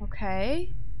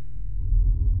 Okay.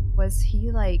 Was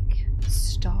he, like,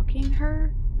 stalking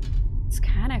her? It's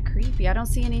kind of creepy. I don't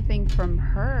see anything from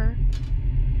her.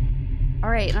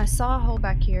 Alright, and I saw a hole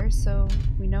back here, so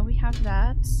we know we have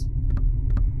that.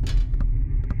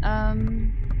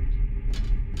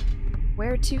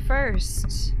 Where to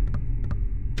first?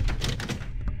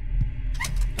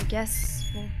 I guess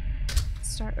we'll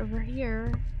start over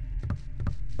here.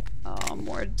 Oh,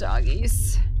 more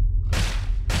doggies.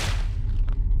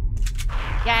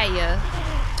 Yeah,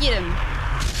 get him.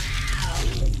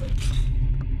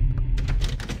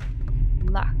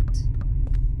 Locked.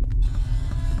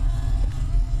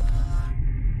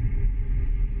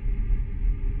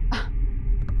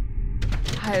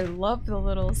 I love the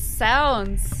little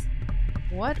sounds.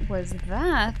 What was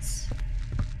that?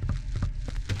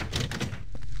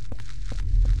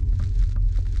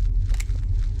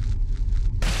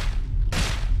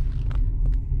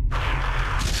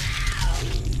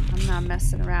 I'm not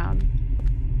messing around.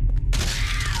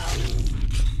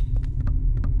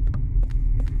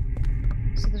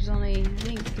 So there's only, I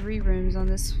think, 3 rooms on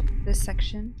this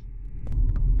section.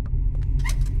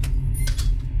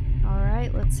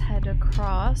 Alright, let's head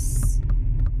across.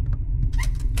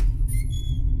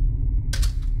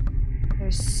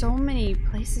 There's so many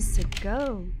places to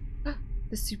go.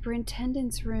 The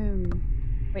superintendent's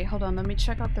room. Wait, hold on. Let me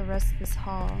check out the rest of this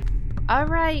hall.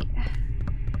 Alright.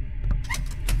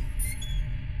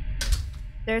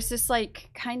 There's this, like,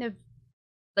 kind of,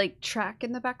 like, track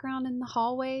in the background in the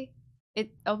hallway.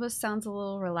 It almost sounds a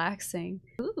little relaxing.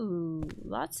 Ooh,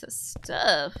 lots of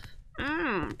stuff.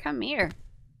 Come here.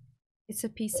 It's a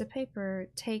piece of paper.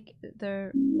 Take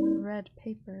the red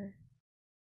paper.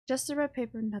 Just the red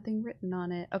paper, nothing written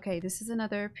on it. Okay, this is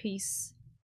another piece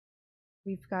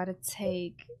we've got to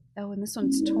take. Oh, and this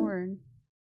one's torn.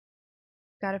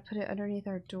 Got to put it underneath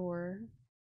our door.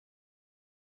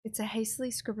 It's a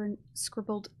hastily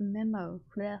scribbled memo.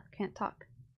 Blech, can't talk.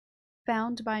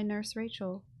 Found by Nurse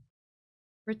Rachel.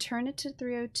 Return it to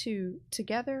 302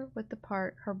 together with the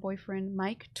part her boyfriend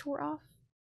Mike tore off.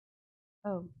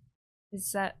 Oh,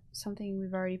 is that something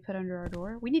we've already put under our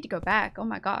door? We need to go back. Oh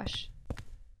my gosh.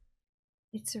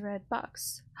 It's a red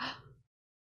box.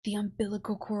 The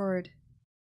umbilical cord.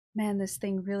 Man, this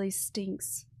thing really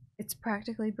stinks. It's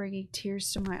practically bringing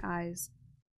tears to my eyes.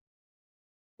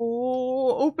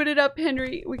 Oh, open it up,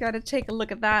 Henry. We gotta take a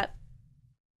look at that.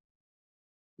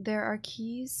 There are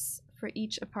keys for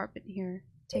each apartment here.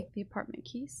 Take the apartment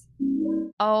keys.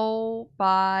 Oh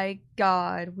my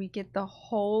god. We get the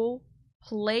whole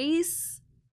place.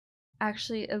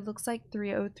 Actually, it looks like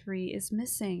 303 is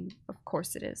missing. Of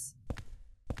course it is.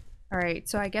 Alright,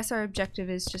 so I guess our objective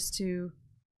is just to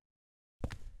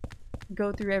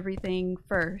go through everything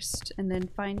first and then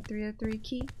find 303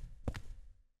 key.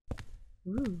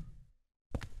 Ooh.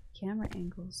 Camera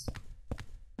angles.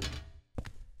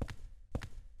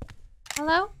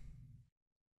 Hello?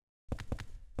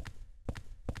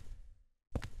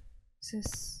 Is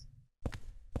this...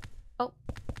 Oh.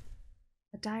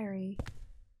 A diary.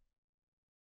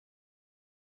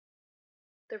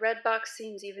 The red box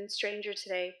seems even stranger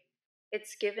today.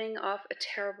 It's giving off a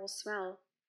terrible smell.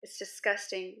 It's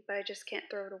disgusting, but I just can't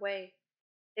throw it away.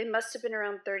 It must have been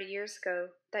around 30 years ago.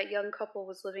 That young couple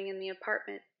was living in the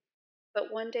apartment. But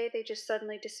one day they just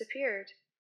suddenly disappeared.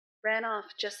 Ran off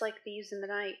just like thieves in the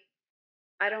night.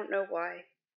 I don't know why.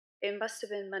 It must have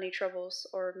been money troubles,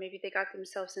 or maybe they got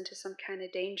themselves into some kind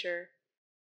of danger.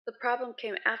 The problem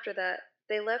came after that.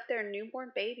 They left their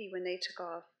newborn baby when they took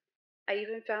off. I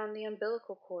even found the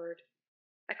umbilical cord.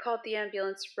 I called the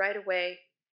ambulance right away,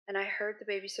 and I heard the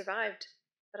baby survived,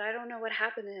 but I don't know what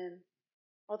happened to him.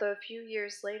 Although a few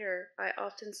years later, I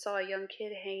often saw a young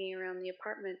kid hanging around the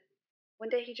apartment. One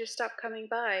day he just stopped coming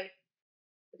by.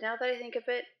 But now that I think of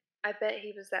it, I bet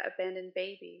he was that abandoned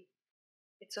baby.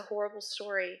 It's a horrible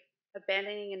story,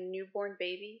 abandoning a newborn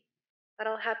baby. That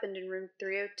all happened in room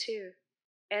 302,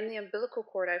 and the umbilical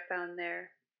cord I found there.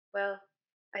 Well,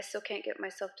 I still can't get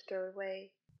myself to throw it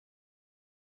away.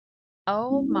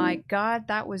 Oh my god,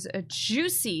 that was a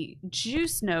juicy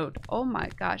juice note. Oh my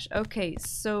gosh. Okay,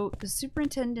 so the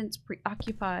superintendent's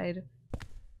preoccupied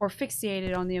or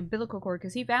fixated on the umbilical cord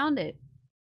because he found it,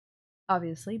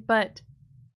 obviously, but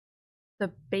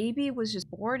the baby was just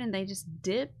born and they just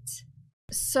dipped.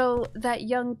 So that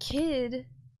young kid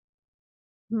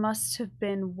must have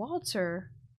been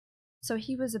Walter. So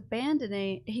he was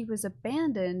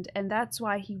abandoned, and that's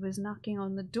why he was knocking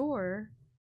on the door.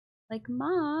 Like,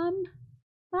 Mom?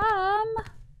 Mom?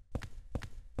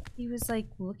 He was like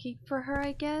looking for her,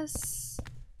 I guess.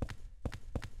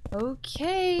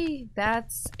 Okay,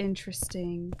 that's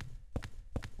interesting.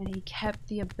 And he kept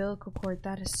the umbilical cord.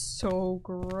 That is so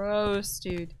gross,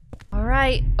 dude.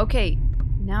 Alright, okay.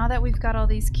 Now that we've got all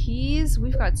these keys,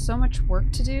 we've got so much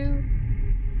work to do.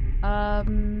 I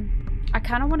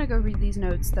kind of want to go read these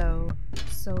notes though.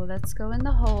 So let's go in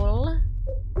the hole.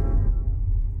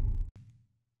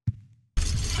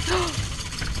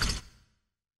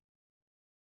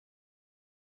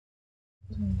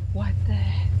 What the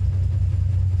heck?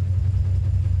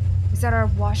 Is that our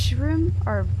washroom?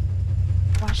 Our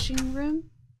washing room?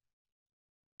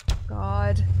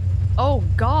 God. Oh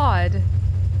God.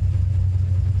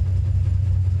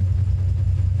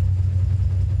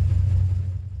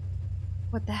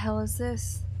 What the hell is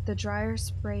this? The dryer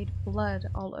sprayed blood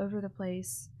all over the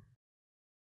place.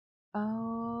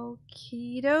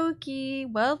 Okie dokie.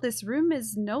 Well, this room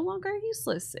is no longer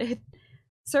useless. It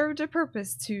served a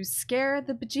purpose to scare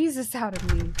the bejesus out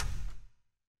of me.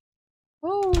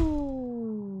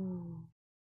 Oh.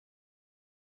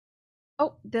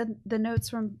 Oh, the notes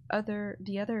from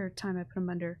the other time I put them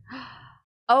under.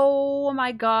 Oh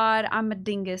my god, I'm a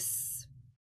dingus.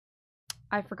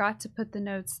 I forgot to put the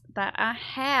notes that I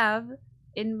have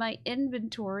in my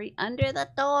inventory under the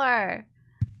door.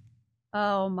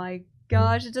 Oh my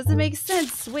gosh, it doesn't make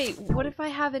sense. Wait, what if I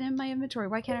have it in my inventory?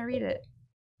 Why can't I read it?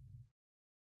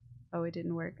 Oh, it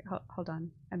didn't work. Hold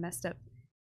on, I messed up.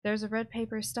 There's a red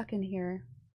paper stuck in here.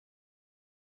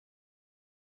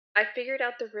 I figured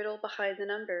out the riddle behind the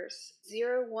numbers.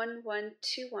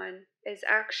 01121 is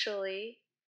actually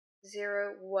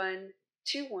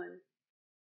 0121.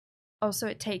 Oh, so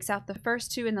it takes out the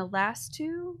first two and the last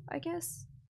two, I guess?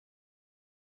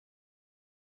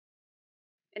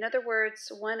 In other words,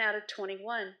 1 out of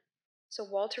 21. So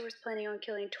Walter was planning on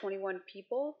killing 21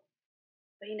 people,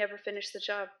 but he never finished the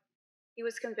job. He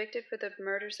was convicted for the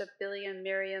murders of Billy and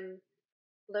Miriam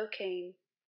Locane,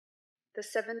 the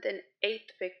 7th and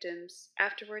 8th victims.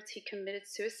 Afterwards, he committed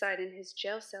suicide in his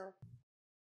jail cell.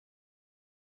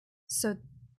 So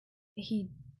he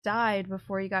died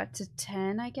before he got to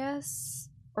 10, I guess?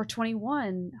 Or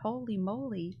 21. Holy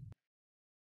moly.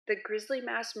 The grisly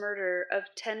mass murder of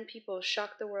 10 people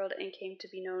shocked the world and came to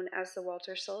be known as the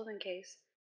Walter Sullivan case.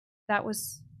 That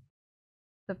was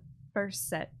the first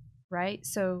set, right?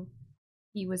 So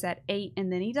he was at 8 and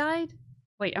then he died?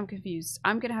 Wait, I'm confused.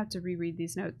 I'm gonna have to reread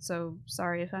these notes, so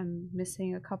sorry if I'm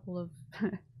missing a couple of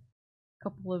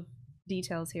couple of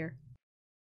details here.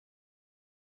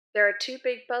 There are two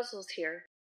big puzzles here.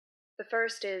 The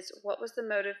first is, what was the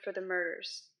motive for the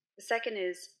murders? The second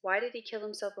is, why did he kill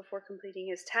himself before completing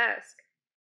his task?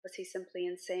 Was he simply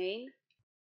insane?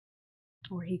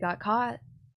 Or he got caught?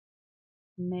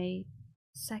 May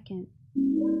 2nd.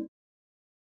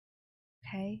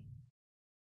 Okay.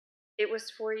 It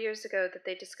was 4 years ago that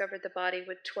they discovered the body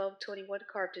with 1221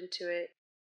 carved into it.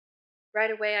 Right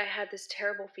away I had this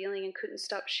terrible feeling and couldn't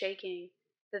stop shaking.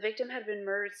 The victim had been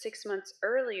murdered 6 months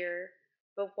earlier,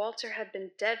 but Walter had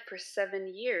been dead for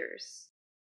 7 years.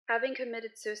 Having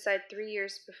committed suicide 3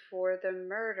 years before the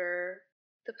murder,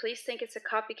 the police think it's a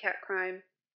copycat crime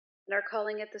and are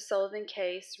calling it the Sullivan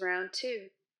case round 2.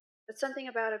 But something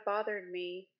about it bothered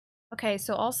me. Okay,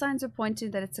 so all signs are pointing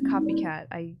that it's a copycat,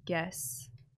 I guess.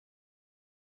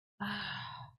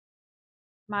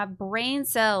 My brain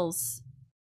cells.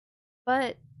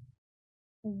 But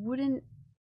wouldn't...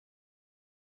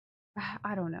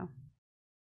 I don't know.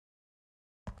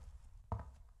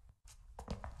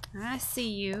 I see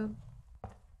you.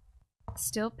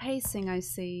 Still pacing, I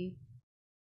see.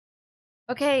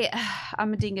 Okay,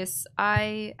 I'm a dingus.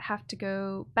 I have to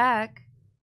go back,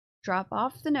 drop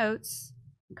off the notes,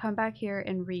 come back here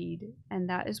and read. And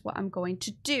that is what I'm going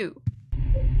to do.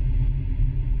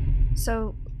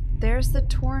 So, there's the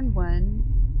torn one.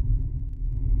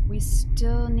 We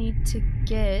still need to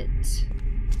get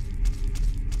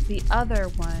the other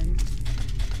one.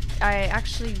 I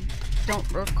actually don't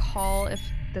recall if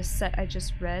the set I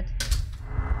just read.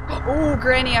 Oh,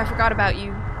 Granny, I forgot about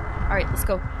you. Alright, let's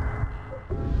go.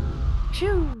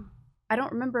 Phew. I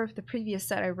don't remember if the previous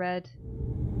set I read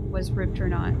was ripped or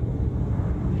not.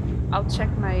 I'll check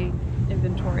my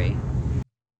inventory.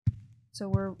 So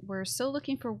we're still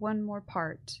looking for one more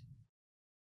part.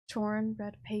 Torn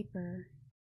red paper.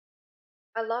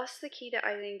 I lost the key to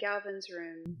Eileen Galvin's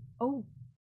room. Oh.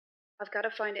 I've got to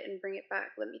find it and bring it back.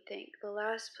 Let me think. The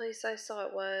last place I saw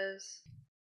it was...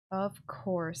 Of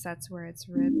course, that's where it's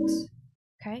ripped.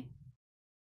 Okay.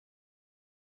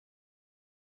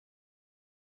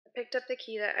 I picked up the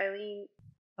key that Eileen...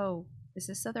 Oh, is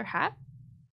this other hat?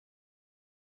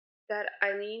 That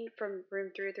Eileen from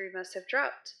room 303 must have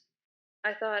dropped.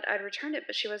 I thought I'd returned it,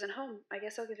 but she wasn't home. I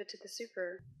guess I'll give it to the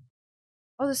super.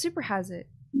 Oh, the super has it.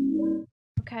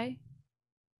 Okay.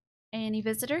 Any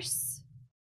visitors?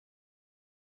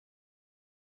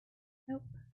 Nope.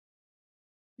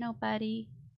 Nobody.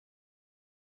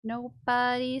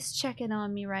 Nobody's checking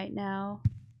on me right now.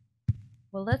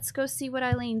 Well, let's go see what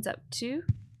Eileen's up to.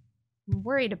 I'm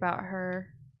worried about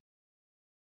her.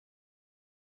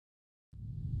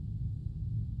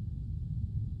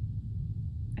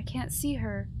 I can't see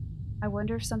her. I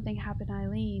wonder if something happened to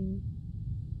Eileen.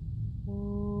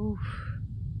 Ooh.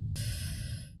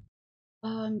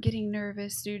 Oh, I'm getting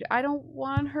nervous, dude. I don't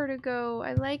want her to go.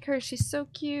 I like her. She's so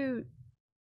cute.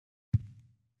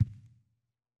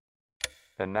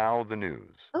 And now the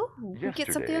news. Oh, we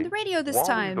get something on the radio this Wally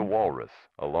time. the walrus,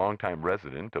 a longtime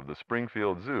resident of the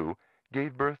Springfield Zoo,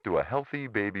 gave birth to a healthy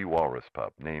baby walrus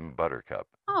pup named Buttercup.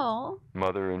 Oh,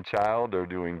 Mother and child are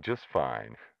doing just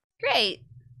fine. great.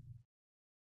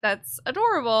 That's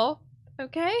adorable.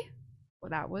 Okay. Well,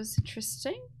 that was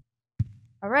interesting.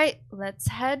 All right, let's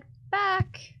head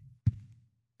back.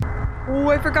 Oh,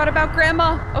 I forgot about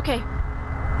Grandma. Okay.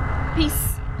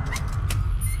 Peace.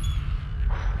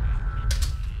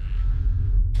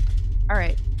 All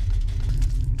right.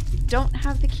 We don't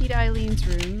have the key to Eileen's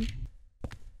room.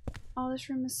 Oh, this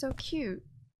room is so cute.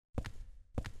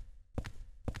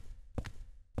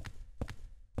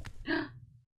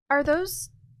 Are those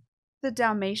the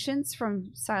Dalmatians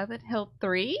from Silent Hill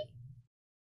 3?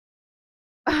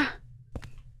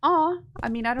 Aw, I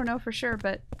mean, I don't know for sure,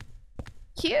 but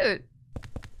cute.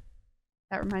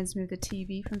 That reminds me of the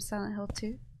TV from Silent Hill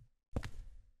 2.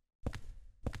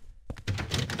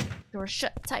 Door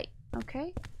shut tight.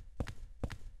 Okay.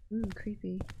 Ooh,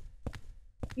 creepy.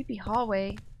 Creepy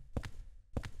hallway.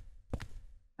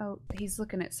 Oh, he's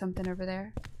looking at something over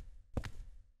there.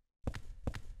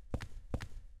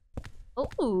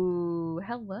 Ooh,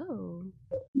 hello.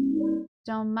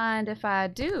 Don't mind if I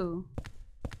do.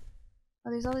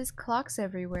 Oh, there's all these clocks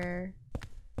everywhere.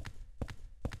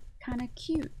 Kinda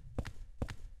cute.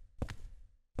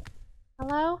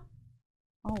 Hello?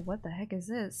 Oh, what the heck is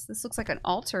this? This looks like an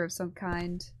altar of some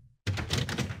kind.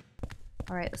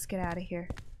 Alright, let's get out of here.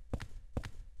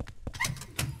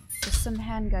 Just some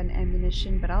handgun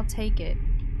ammunition, but I'll take it.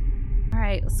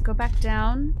 Alright, let's go back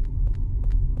down.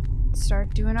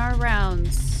 Start doing our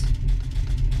rounds.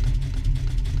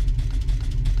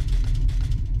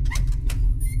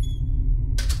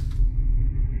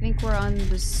 I think we're on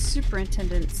the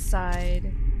superintendent's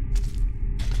side.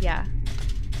 Yeah.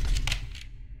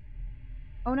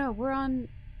 Oh no, we're on...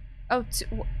 Oh,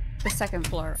 the second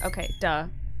floor. Okay, duh.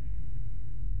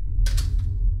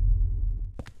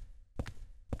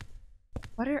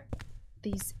 What are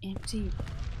these empty...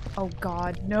 Oh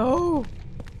god, no!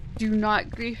 Do not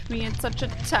grief me in such a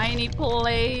tiny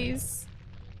place.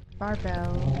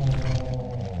 Barbell.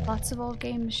 Lots of old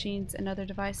game machines and other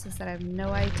devices that I have no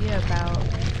idea about.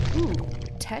 Ooh,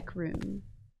 tech room.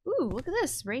 Ooh, look at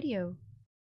this, radio.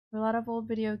 There are a lot of old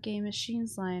video game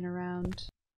machines lying around.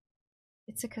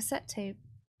 It's a cassette tape.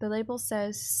 The label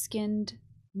says skinned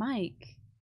mic.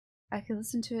 I could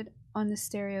listen to it on the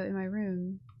stereo in my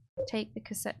room. Take the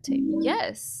cassette tape.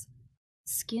 Yes!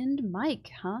 Skinned mic,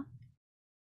 huh?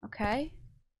 Okay.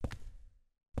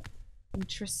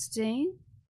 Interesting.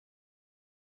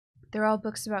 They're all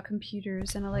books about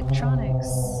computers and electronics.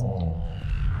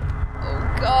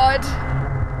 Oh god!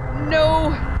 No!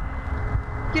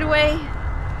 Get away!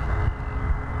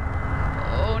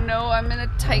 Oh no, I'm in a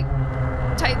tight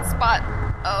spot.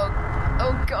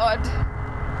 Oh god.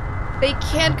 They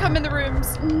can't come in the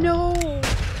rooms. No!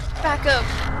 Back up.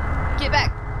 Get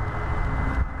back.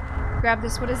 Grab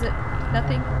this. What is it?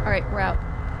 Nothing? Alright, we're out.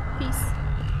 Peace.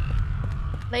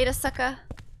 Later, sucker.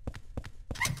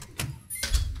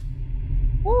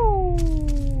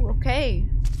 Woo! Okay.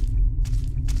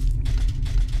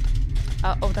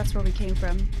 Oh, that's where we came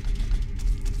from.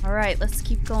 Alright, let's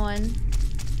keep going.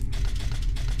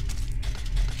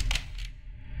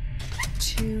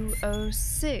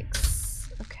 206.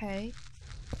 Okay.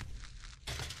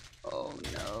 Oh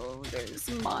no, there's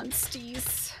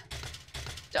monsties.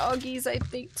 Doggies, I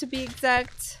think, to be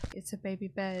exact. It's a baby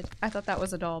bed. I thought that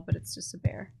was a doll, but it's just a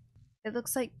bear. It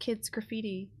looks like kids'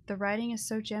 graffiti. The writing is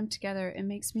so jammed together, it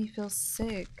makes me feel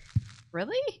sick.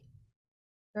 Really?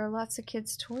 There are lots of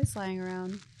kids' toys lying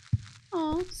around.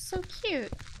 Oh, so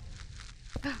cute.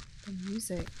 The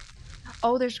music.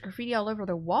 Oh, there's graffiti all over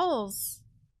the walls.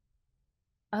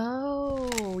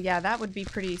 Oh, yeah, that would be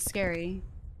pretty scary.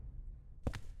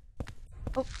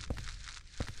 Oh.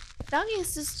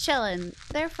 Doggy's just chilling.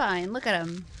 They're fine. Look at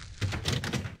them.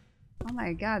 Oh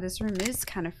my god, this room is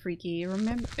kind of freaky.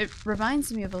 It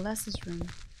reminds me of Alessa's room.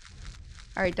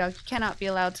 Alright, dog, you cannot be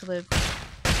allowed to live.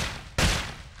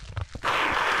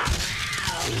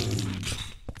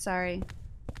 Sorry.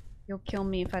 You'll kill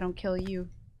me if I don't kill you.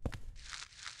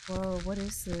 Whoa, what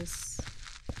is this?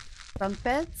 Bunk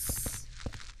beds?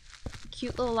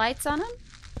 Cute little lights on them?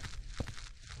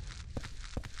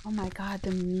 Oh my god,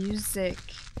 the music.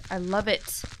 I love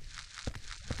it.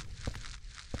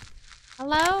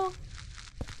 Hello?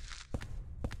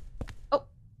 Oh,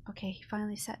 okay, he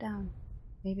finally sat down.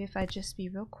 Maybe if I just be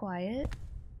real quiet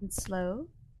and slow.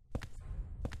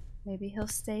 Maybe he'll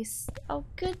stay oh,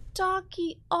 good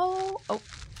doggy. Oh,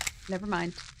 never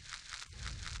mind.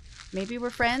 Maybe we're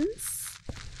friends?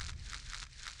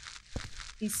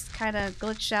 He's kind of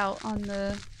glitched out on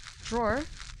the drawer.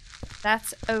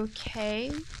 That's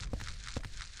okay.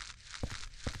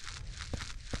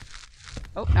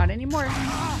 Oh, not anymore.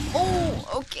 Oh,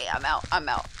 okay, I'm out. I'm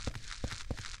out.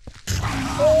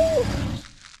 Oh!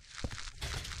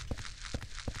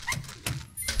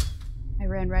 I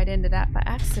ran right into that by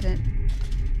accident.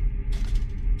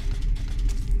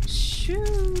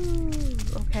 Shoo!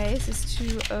 Okay, is this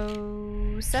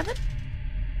 207?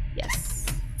 Yes.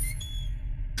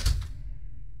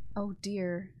 Oh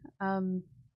dear.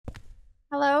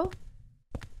 Hello?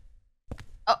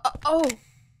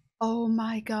 Oh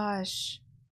my gosh.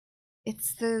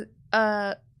 It's the,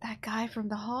 that guy from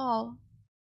the hall.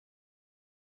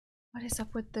 What is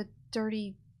up with the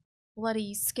dirty,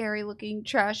 bloody, scary looking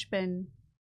trash bin?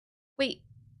 Wait.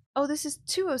 Oh, this is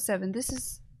 207. This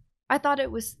is... I thought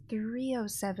it was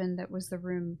 307 that was the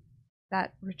room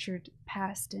that Richard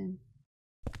passed in.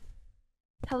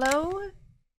 Hello?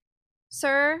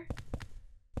 Sir?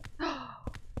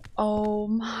 Oh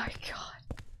my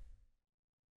god.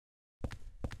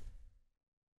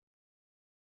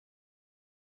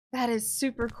 That is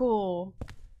super cool.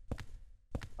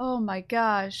 Oh my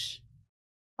gosh.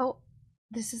 Oh,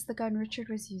 this is the gun Richard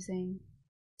was using.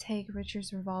 Take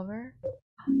Richard's revolver.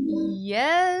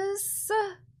 Yes!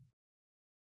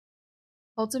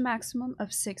 Holds a maximum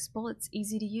of 6 bullets.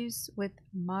 Easy to use with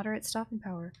moderate stopping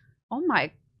power. Oh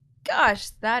my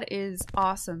gosh, that is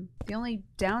awesome. The only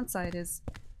downside is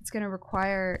it's going to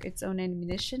require its own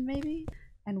ammunition maybe?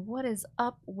 And what is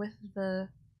up with the...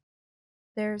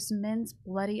 There's men's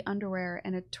bloody underwear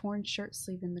and a torn shirt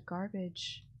sleeve in the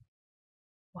garbage.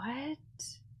 What?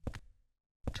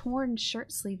 Torn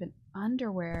shirt sleeve and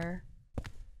underwear?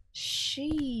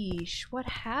 Sheesh, what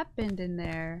happened in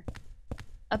there?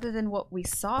 Other than what we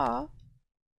saw.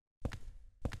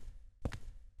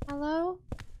 Hello?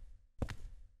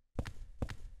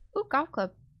 Ooh, golf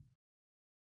club.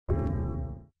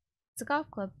 It's a golf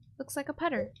club. Looks like a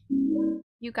putter.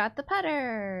 You got the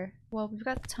putter! Well, we've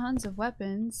got tons of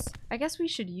weapons. I guess we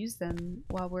should use them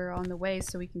while we're on the way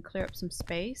so we can clear up some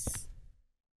space.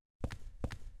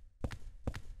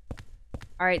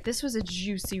 Alright, this was a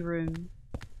juicy room.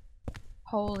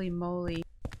 Holy moly.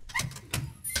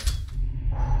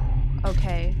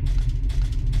 Okay.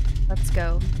 Let's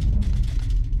go.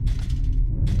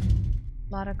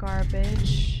 Lot of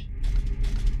garbage.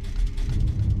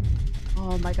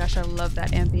 Oh my gosh, I love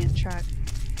that ambient track.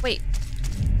 Wait.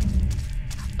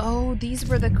 Oh, these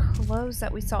were the clothes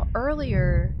that we saw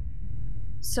earlier.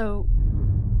 So,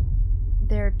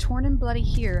 they're torn and bloody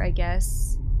here, I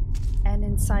guess. And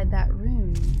inside that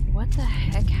room. What the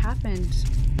heck happened?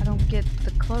 I don't get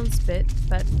the clothes bit,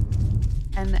 but...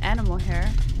 and the animal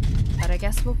hair. But I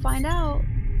guess we'll find out.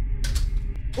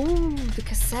 Ooh, the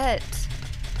cassette.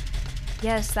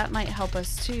 Yes, that might help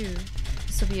us too.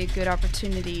 This will be a good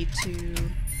opportunity to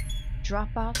drop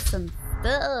off some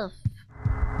stuff.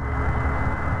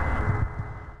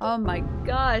 Oh my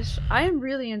gosh, I am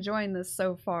really enjoying this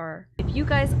so far. If you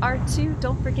guys are too,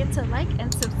 don't forget to like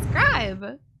and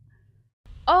subscribe.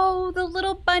 Oh, the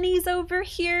little bunny's over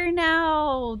here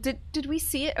now. Did we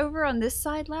see it over on this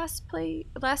side last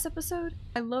episode?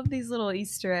 I love these little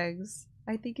Easter eggs.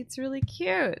 I think it's really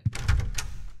cute.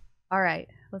 All right,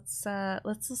 let's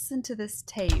listen to this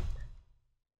tape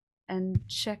and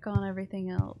check on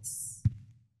everything else.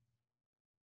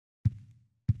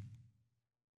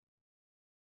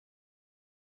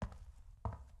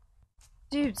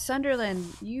 Dude,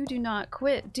 Sunderland, you do not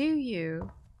quit, do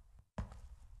you?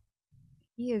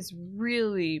 He is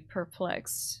really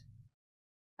perplexed.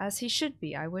 As he should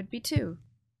be. I would be too.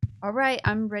 Alright,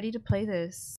 I'm ready to play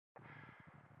this.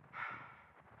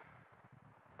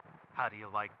 How do you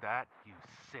like that, you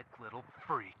sick little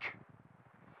freak?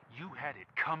 You had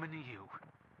it coming to you.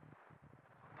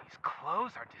 These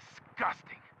clothes are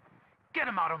disgusting. Get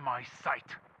them out of my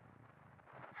sight.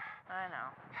 I know.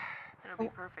 It'll be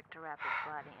perfect to wrap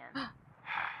his body in.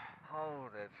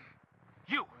 Hold it.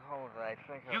 You! Hold it. I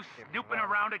think You I'll keep snooping that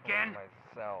around for again?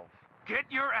 myself. Get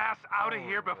your ass out of Hold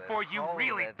here it, before you hold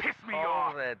really it, piss me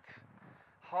off! Hold it.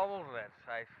 Hold it.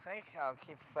 I think I'll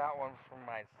keep that one for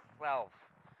myself.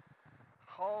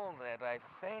 Hold it. I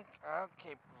think I'll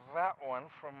keep that one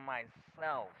for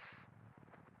myself.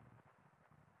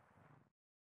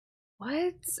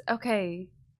 What? Okay.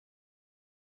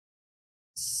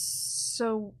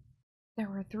 So there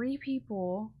were 3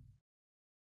 people.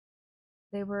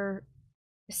 They were,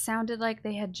 it sounded like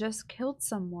they had just killed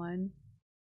someone.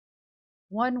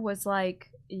 One was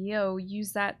like, yo,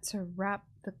 use that to wrap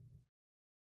the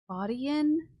body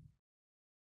in.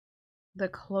 The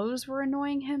clothes were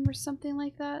annoying him or something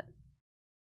like that.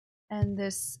 And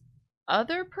this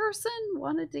other person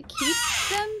wanted to keep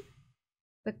them?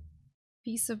 The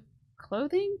piece of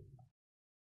clothing?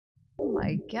 Oh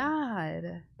my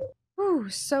god. Ooh,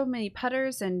 so many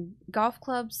putters and golf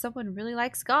clubs. Someone really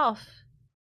likes golf.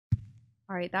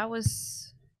 Alright, that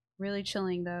was really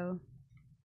chilling though.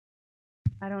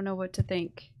 I don't know what to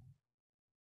think.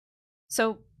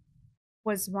 So,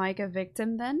 was Mike a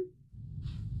victim then?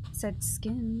 Said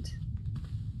skinned.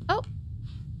 Oh!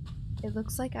 It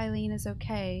looks like Eileen is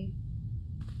okay.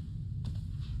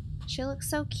 She looks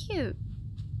so cute.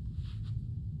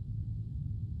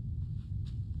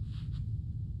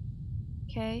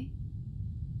 Okay.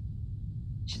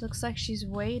 She looks like she's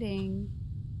waiting.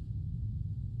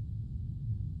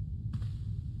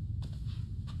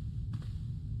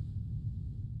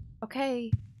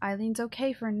 Okay, Eileen's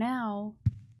okay for now.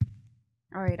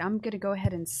 Alright, I'm gonna go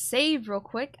ahead and save real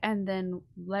quick and then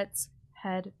let's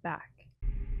head back.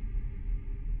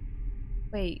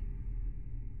 Wait.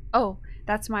 Oh,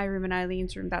 that's my room and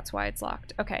Eileen's room. That's why it's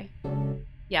locked. Okay.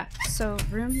 Yeah, so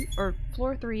room, or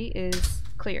floor 3 is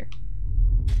clear.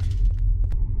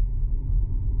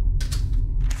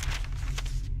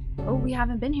 Oh, we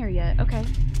haven't been here yet. Okay.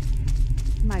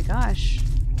 Oh my gosh.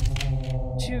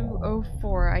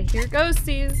 204. I hear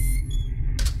ghosties.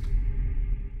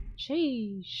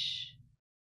 Sheesh.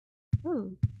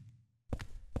 Ooh.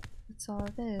 What's all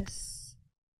of this?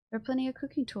 There are plenty of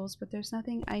cooking tools, but there's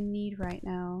nothing I need right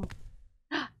now.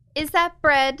 Is that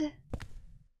bread?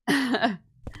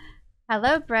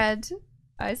 Hello, bread.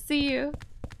 I see you.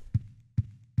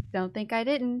 Don't think I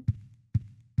didn't.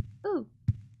 Ooh.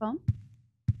 Phone?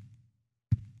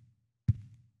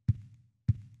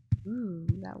 Ooh,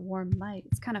 that warm light.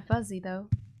 It's kind of fuzzy, though.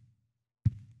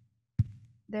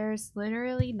 There's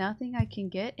literally nothing I can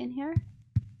get in here?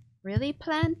 Really,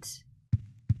 plant?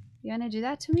 You gonna do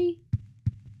that to me?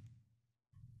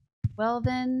 Well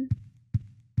then,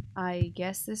 I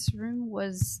guess this room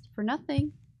was for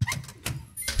nothing.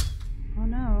 Oh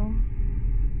no.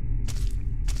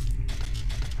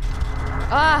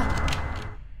 Ah!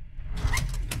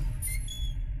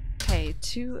 Okay,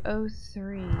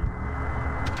 203.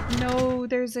 No,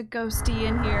 there's a ghosty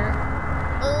in here.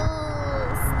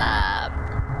 Oh, stop.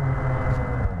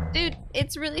 Dude,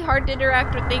 it's really hard to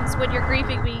interact with things when you're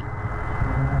griefing me.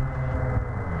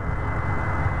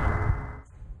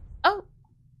 Oh,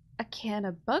 a can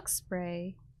of bug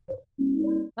spray.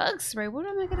 Bug spray? What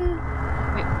am I gonna...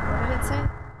 Wait, what did it say?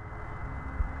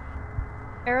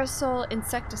 Aerosol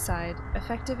insecticide,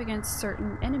 effective against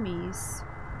certain enemies.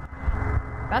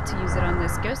 About to use it on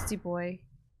this ghosty boy.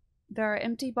 There are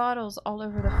empty bottles all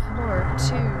over the floor,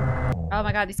 too. Oh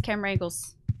my god, these camera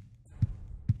angles.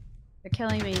 They're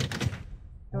killing me.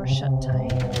 Door shut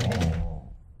tight. Okay.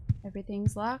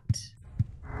 Everything's locked.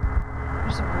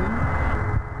 There's a room.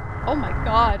 Oh my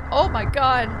god. Oh my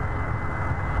god.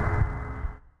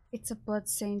 It's a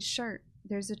blood-stained shirt.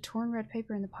 There's a torn red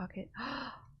paper in the pocket.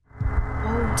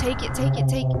 Oh, take it, take it,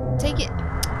 take it.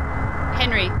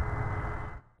 Henry.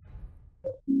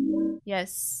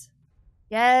 Yes.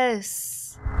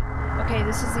 Yes. Okay,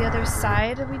 this is the other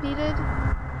side we needed.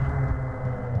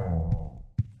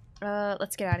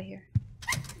 Let's get out of here.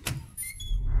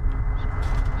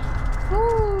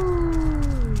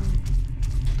 Woo!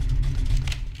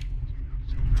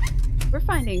 We're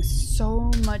finding so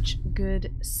much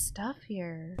good stuff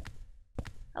here.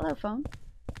 Hello, phone.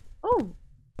 Oh!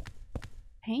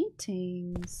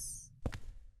 Paintings.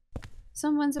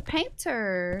 Someone's a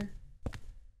painter.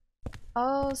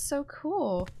 Oh, so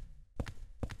cool.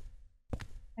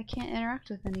 I can't interact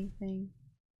with anything.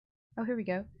 Oh, here we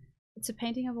go. It's a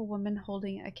painting of a woman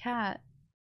holding a cat.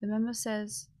 The memo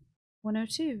says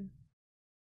 102.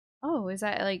 Oh, is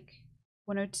that like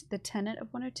 102, the tenant of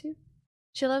 102?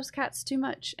 She loves cats too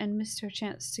much and missed her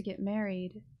chance to get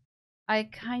married. I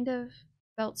kind of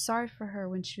felt sorry for her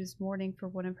when she was mourning for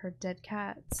one of her dead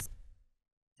cats. Is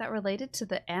that related to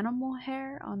the animal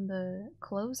hair on the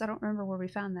clothes? I don't remember where we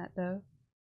found that though.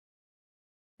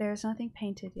 There's nothing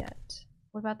painted yet.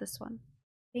 What about this one?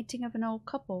 Painting of an old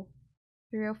couple.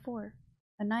 304.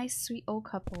 A nice sweet old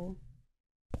couple.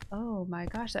 Oh my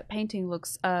gosh, that painting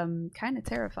looks kind of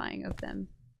terrifying of them.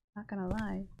 Not gonna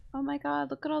lie. Oh my god,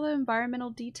 look at all the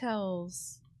environmental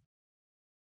details.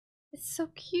 It's so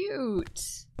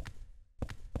cute.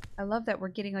 I love that we're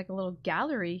getting like a little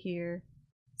gallery here.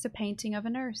 It's a painting of a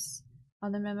nurse.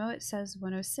 On the memo it says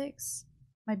 106.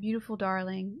 My beautiful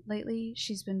darling. Lately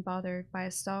she's been bothered by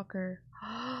a stalker.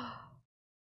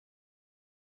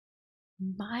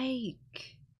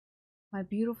 Mike. My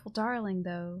beautiful darling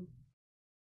though.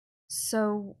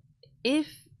 So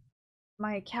if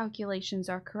my calculations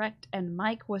are correct and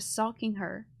Mike was stalking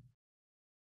her,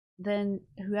 then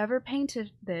whoever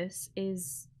painted this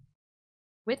is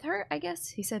with her, I guess?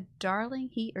 He said darling.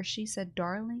 He or she said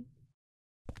darling.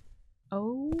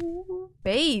 Oh,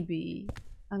 baby.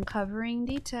 Uncovering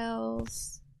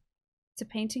details. It's a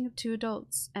painting of 2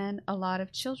 adults and a lot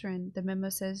of children. The memo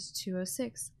says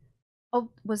 206.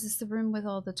 Oh, was this the room with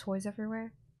all the toys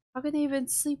everywhere? How can they even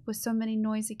sleep with so many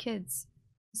noisy kids?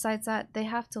 Besides that, they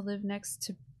have to live next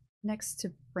to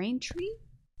Braintree?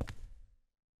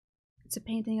 It's a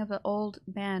painting of an old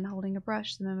man holding a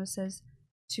brush. The memo says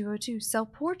 202.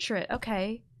 Self-portrait.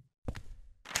 Okay.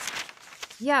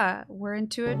 Yeah, we're in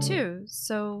 202.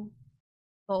 So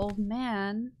the old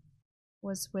man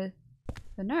was with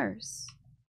the nurse.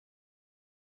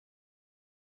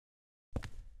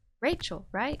 Rachel,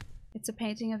 right? It's a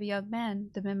painting of a young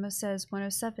man. The memo says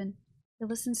 107. He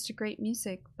listens to great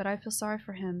music, but I feel sorry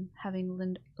for him having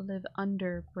lived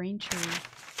under Braintree.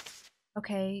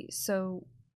 Okay, so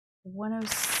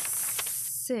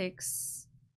 106.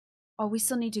 Oh, we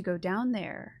still need to go down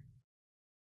there.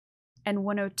 And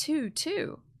 102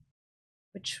 too,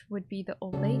 which would be the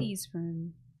old lady's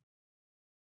room.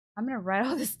 I'm gonna write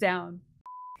all this down.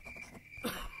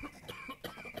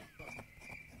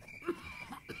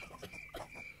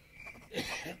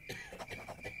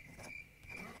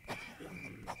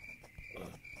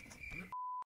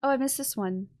 Oh, I missed this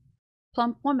one.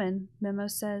 Plump woman, memo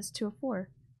says 204.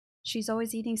 She's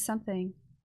always eating something,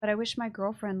 but I wish my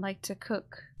girlfriend liked to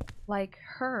cook like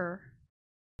her.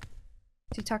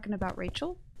 Is he talking about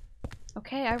Rachel?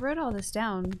 Okay, I wrote all this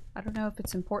down. I don't know if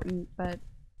it's important, but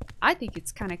I think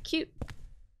it's kind of cute.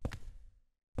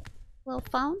 Little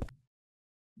phone?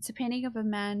 It's a painting of a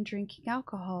man drinking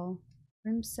alcohol.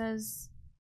 Room says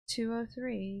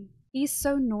 203. He's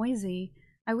so noisy.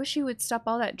 I wish he would stop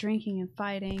all that drinking and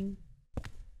fighting.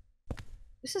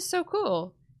 This is so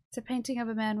cool. It's a painting of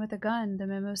a man with a gun. The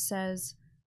memo says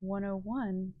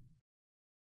 101.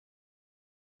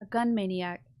 A gun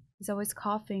maniac. He's always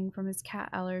coughing from his cat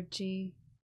allergy.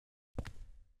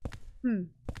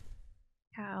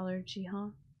 Cat allergy, huh?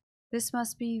 This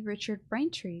must be Richard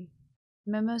Braintree.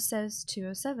 The memo says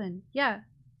 207. Yeah.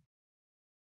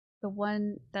 The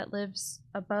one that lives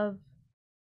above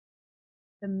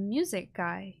the music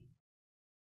guy.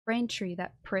 Braintree,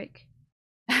 that prick.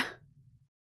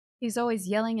 He's always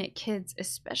yelling at kids,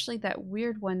 especially that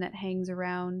weird one that hangs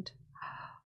around.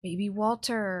 Baby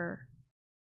Walter.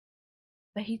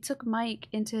 But he took Mike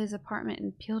into his apartment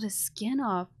and peeled his skin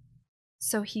off.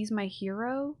 So he's my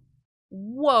hero?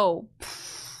 Whoa.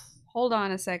 Hold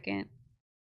on a second.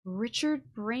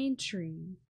 Richard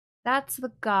Braintree. That's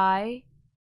the guy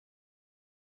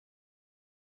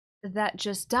that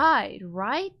just died,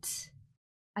 right?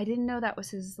 I didn't know that was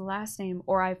his last name,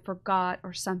 or I forgot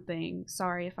or something.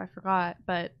 Sorry if I forgot,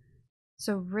 but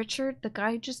so Richard, the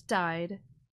guy who just died,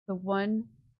 the one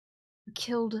who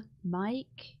killed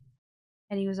Mike,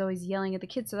 and he was always yelling at the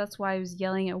kids, so that's why he was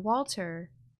yelling at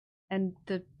Walter. And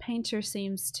the painter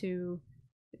seems to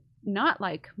not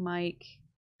like Mike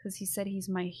because he said he's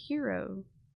my hero.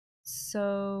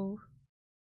 So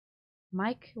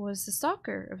Mike was the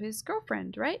stalker of his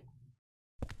girlfriend, right?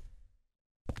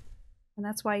 And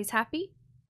that's why he's happy?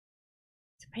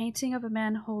 It's a painting of a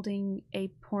man holding a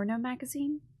porno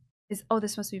magazine. Oh,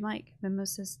 this must be Mike. Memo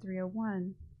says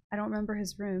 301. I don't remember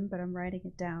his room, but I'm writing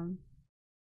it down.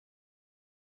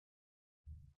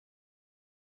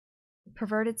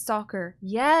 Perverted stalker.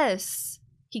 Yes!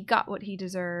 He got what he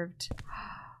deserved.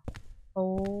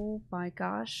 Oh my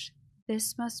gosh.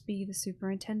 This must be the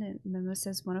superintendent. Memo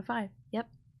says 105. Yep.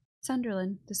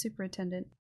 Sunderland, the superintendent.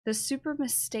 The super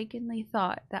mistakenly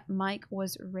thought that Mike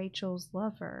was Rachel's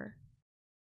lover.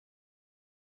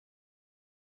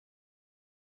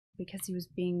 Because he was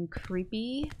being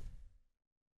creepy.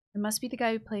 It must be the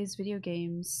guy who plays video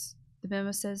games. The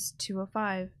memo says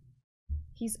 205.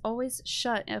 He's always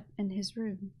shut up in his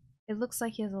room. It looks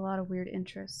like he has a lot of weird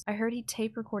interests. I heard he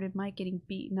tape recorded Mike getting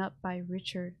beaten up by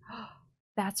Richard.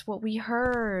 That's what we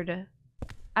heard.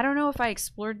 I don't know if I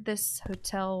explored this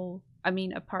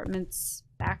apartments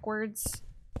backwards.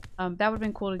 That would have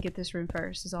been cool to get this room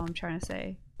first, is all I'm trying to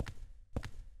say.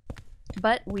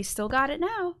 But we still got it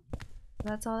now.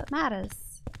 That's all that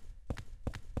matters.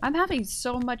 I'm having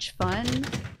so much fun.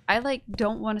 I like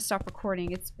don't want to stop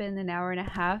recording. It's been an hour and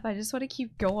a half. I just want to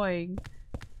keep going.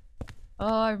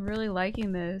 Oh, I'm really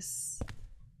liking this.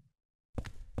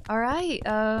 Alright,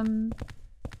 I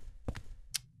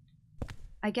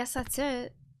guess that's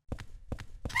it.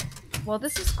 Well,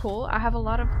 this is cool. I have a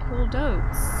lot of cool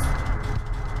notes.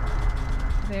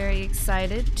 Very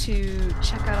excited to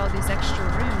check out all these extra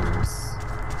rooms.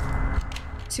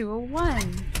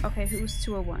 201. Okay, who's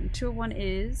 201? 201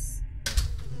 is...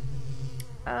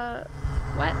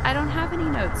 what? I don't have any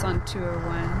notes on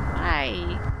 201.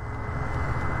 Why?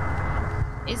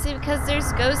 Is it because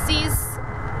there's ghosties?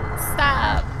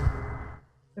 Stop!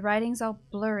 The writing's all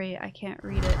blurry. I can't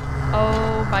read it.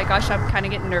 Oh my gosh, I'm kind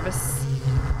of getting nervous.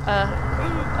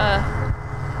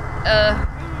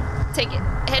 Take it.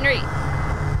 Henry!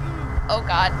 Oh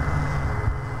god.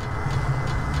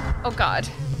 Oh god.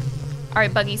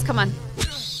 Alright, buggies, come on.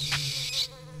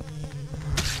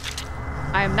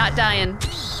 I am not dying.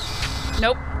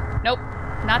 Nope. Nope.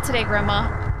 Not today,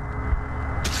 Grandma.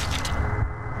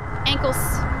 Ankles.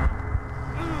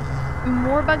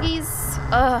 More buggies?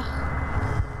 Ugh.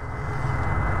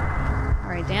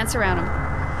 Alright, dance around them.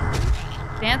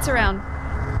 Dance around.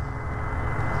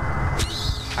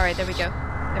 Alright, there we go.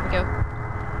 There we go.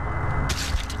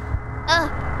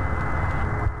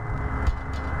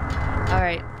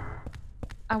 Alright.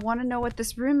 I want to know what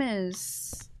this room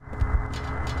is.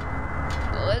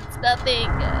 Oh, it's nothing.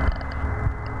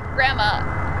 Grandma,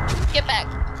 get back.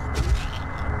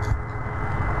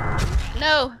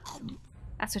 No.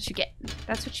 That's what you get.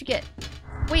 That's what you get.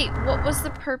 Wait, what was the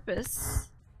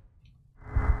purpose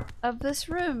of this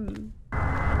room?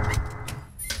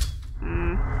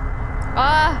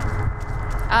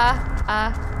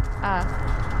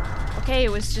 Okay,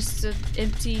 it was just an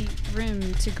empty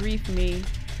room to grief me.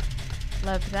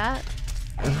 Love that.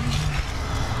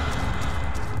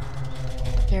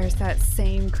 There's that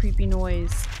same creepy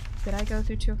noise. Did I go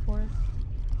through 204?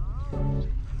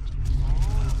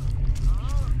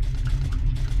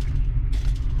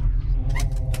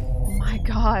 Oh my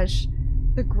gosh.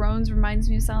 The groans reminds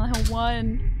me of Silent Hill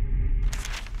 1.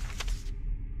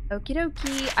 Okie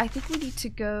dokie. I think we need to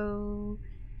go...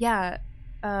 Yeah,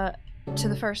 to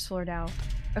the first floor now.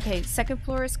 Okay, second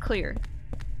floor is clear.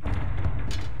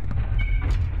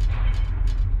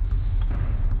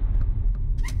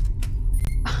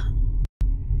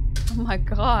 Oh my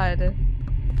god.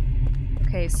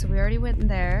 Okay, so we already went in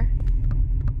there.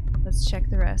 Let's check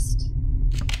the rest.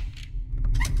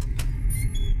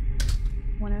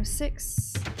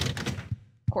 106.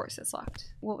 Of course it's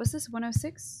locked. What was this?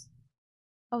 106?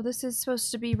 Oh, this is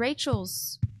supposed to be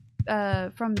Rachel's.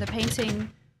 From the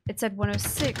painting, it said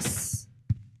 106.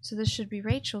 So this should be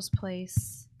Rachel's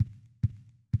place.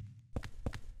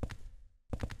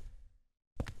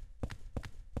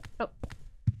 Oh.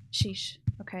 Sheesh.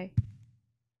 Okay.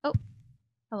 Oh.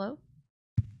 Hello?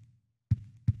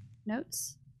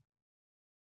 Notes?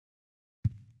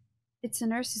 It's a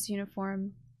nurse's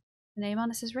uniform. The name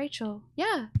on it says Rachel.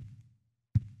 Yeah.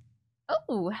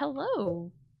 Oh,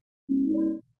 hello.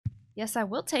 Yes, I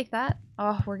will take that.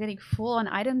 Oh, we're getting full on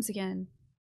items again.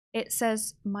 It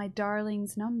says my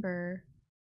darling's number.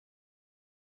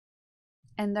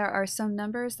 And there are some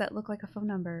numbers that look like a phone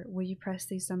number. Will you press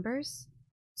these numbers?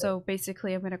 So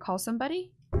basically I'm gonna call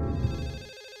somebody.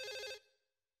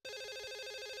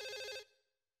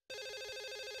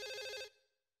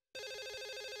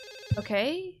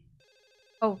 Okay.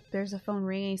 Oh, there's a phone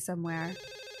ringing somewhere.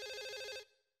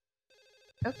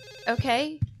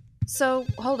 Okay. So,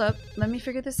 hold up. Let me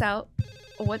figure this out.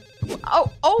 What?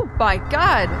 Oh my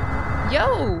god!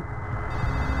 Yo!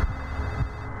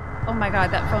 Oh my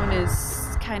god, that phone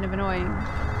is kind of annoying.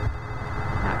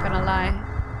 Not gonna lie.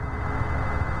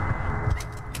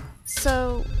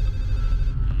 So...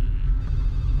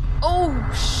 Oh!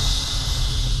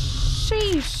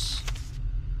 Sheesh!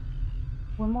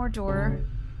 One more door.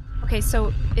 Okay,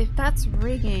 so if that's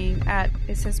ringing at...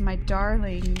 It says my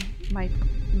darling... My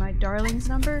darling's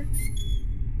number?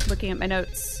 Looking at my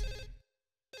notes.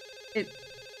 It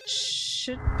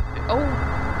should... Oh!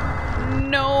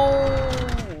 No!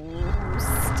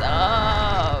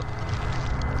 Stop!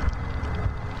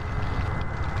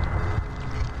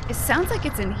 It sounds like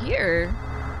it's in here.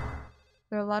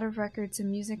 There are a lot of records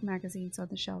and music magazines on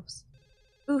the shelves.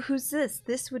 Ooh, who's this?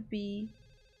 This would be...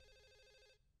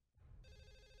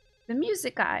 The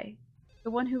music guy. The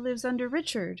one who lives under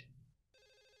Richard.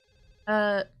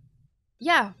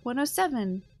 Yeah,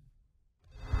 107.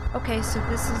 Okay, so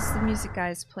this is the music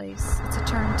guy's place. It's a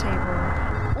turntable.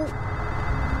 Oh!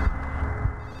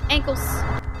 Ankles!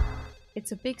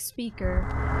 It's a big speaker.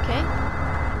 Okay?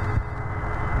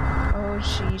 Oh,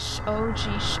 sheesh. Oh,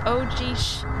 geesh. Oh,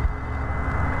 geesh.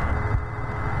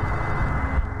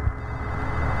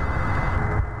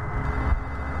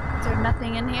 Is there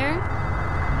nothing in here?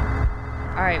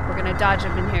 Alright, we're gonna dodge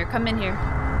him in here. Come in here.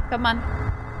 Come on.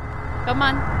 Come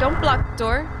on. Don't block the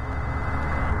door.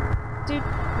 Dude,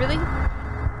 really?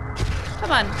 Come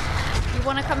on. You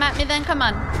wanna come at me then? Come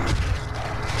on.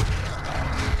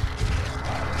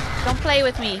 Don't play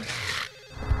with me.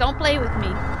 Don't play with me.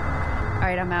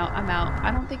 Alright, I'm out. I'm out.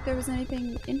 I don't think there was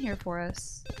anything in here for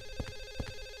us.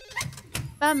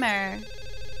 Bummer.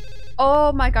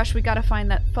 Oh my gosh, we gotta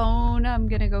find that phone. I'm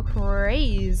gonna go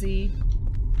crazy.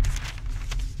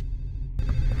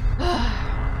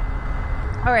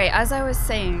 Alright, as I was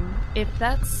saying, if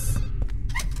that's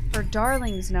for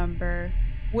Darling's number,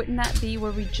 wouldn't that be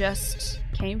where we just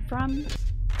came from?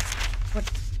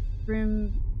 What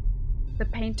room? The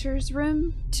painter's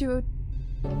room?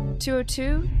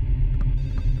 202?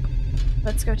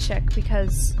 Let's go check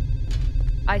because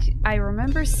I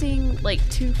remember seeing like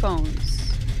 2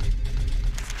 phones.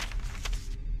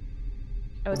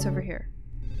 Oh, it's over here.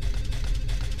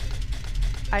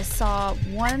 I saw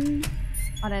one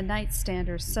on a nightstand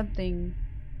or something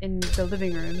in the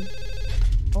living room.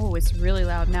 Oh, it's really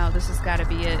loud now. This has got to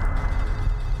be it.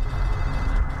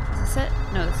 Is this it?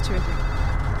 No, that's 2 or 3.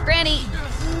 Granny!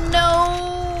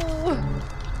 No!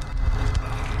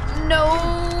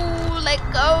 No! Let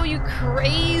go, you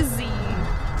crazy!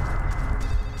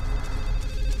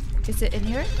 Is it in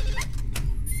here?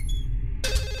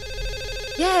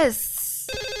 Yes!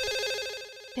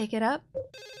 Pick it up.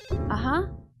 Uh-huh.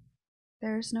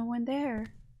 There's no one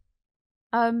there.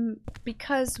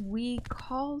 Because we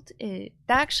called it.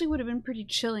 That actually would have been pretty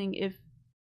chilling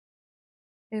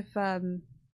if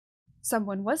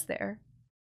someone was there.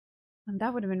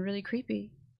 That would have been really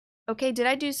creepy. Okay, did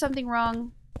I do something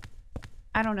wrong?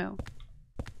 I don't know.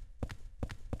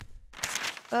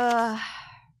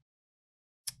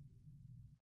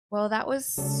 Well, that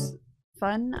was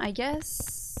fun, I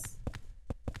guess.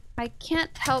 I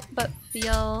can't help but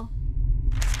feel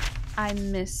I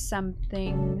missed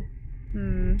something.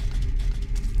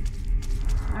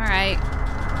 Alright,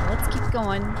 let's keep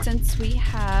going. Since we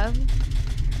have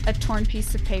a torn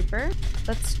piece of paper,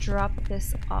 let's drop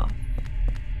this off.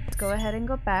 Let's go ahead and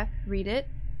go back, read it,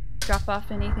 drop off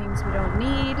any things we don't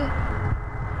need.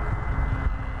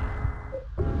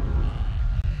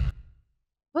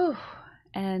 Whew,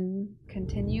 and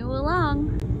continue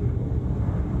along.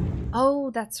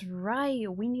 Oh, that's right.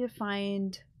 We need to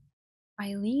find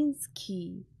Eileen's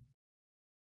key.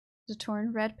 The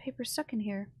torn red paper stuck in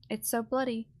here. It's so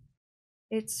bloody.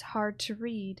 It's hard to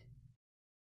read.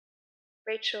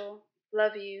 Rachel,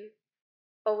 love you.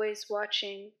 Always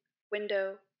watching.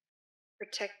 Window.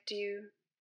 Protect you.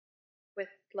 With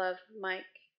love, Mike.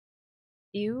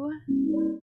 You?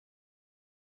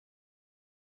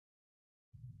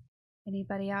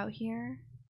 Anybody out here?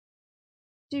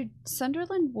 Dude,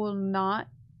 Sunderland will not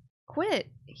quit.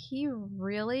 He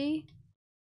really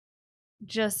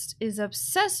just is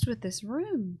obsessed with this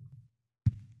room.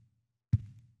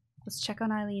 Let's check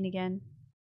on Eileen again.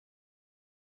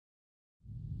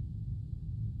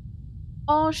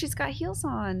 Oh, she's got heels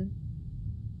on.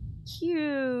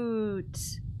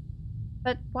 Cute.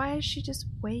 But why is she just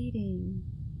waiting?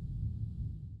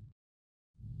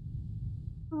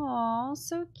 Oh,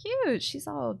 so cute. She's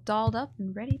all dolled up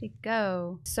and ready to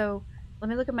go. So, let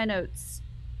me look at my notes.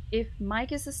 If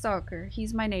Mike is the stalker,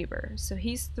 he's my neighbor. So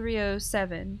he's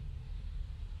 307.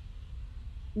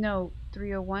 No,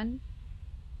 301?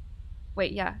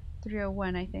 Wait, yeah,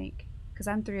 301 I think. Because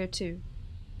I'm 302.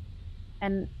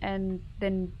 And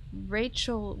then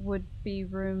Rachel would be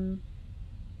room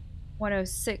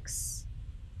 106.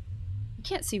 You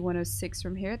can't see 106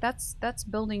 from here. That's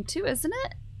building 2, isn't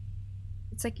it?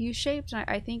 It's like U-shaped, and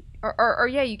I think, or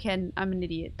yeah, you can. I'm an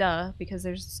idiot, duh, because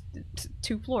there's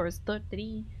 2 floors.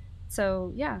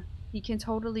 So yeah, you can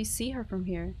totally see her from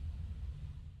here.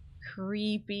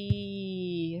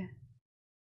 Creepy.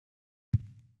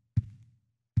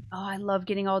 Oh, I love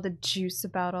getting all the juice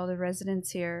about all the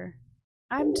residents here.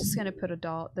 I'm just gonna put the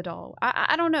doll.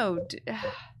 I don't know.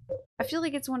 I feel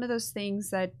like it's one of those things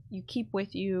that you keep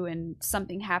with you, and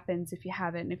something happens if you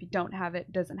have it, and if you don't have it,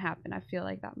 it doesn't happen. I feel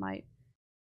like that might.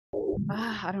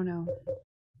 I don't know.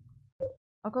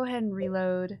 I'll go ahead and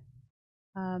reload.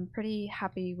 Pretty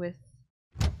happy with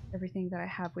everything that I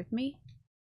have with me.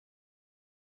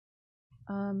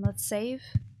 Let's save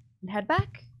and head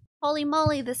back. Holy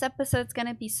moly, this episode's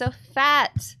gonna be so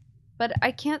fat! But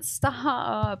I can't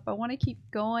stop. I want to keep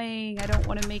going. I don't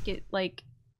want to make it, like,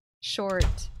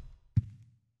 short.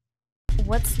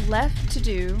 What's left to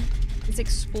do is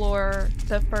explore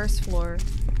the first floor.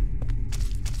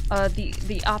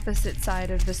 The opposite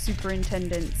side of the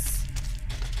superintendent's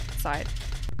side.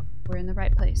 We're in the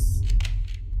right place.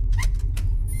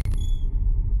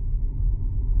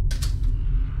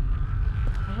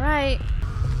 Alright.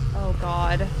 Oh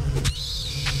god.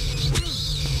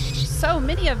 So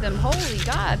many of them, holy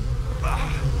god.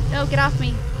 No, get off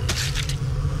me.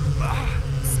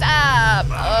 Stop!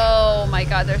 Oh my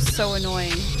god, they're so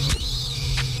annoying.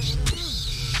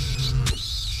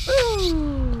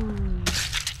 Ooh.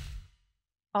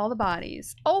 All the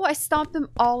bodies. Oh, I stomped them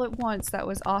all at once. That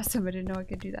was awesome. I didn't know I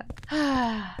could do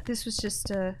that. This was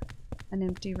just an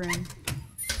empty room.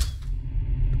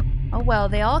 Oh well,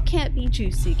 they all can't be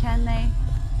juicy, can they?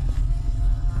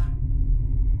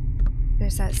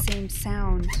 There's that same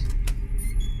sound.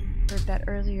 Heard that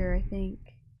earlier, I think.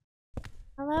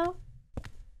 Hello?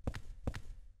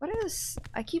 What are this?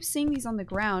 I keep seeing these on the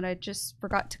ground. I just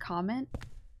forgot to comment.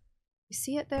 You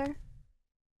see it there?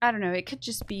 I don't know. It could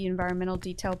just be environmental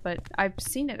detail, but I've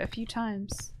seen it a few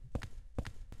times.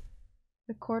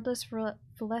 The cordless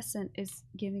fluorescent is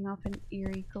giving off an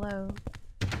eerie glow.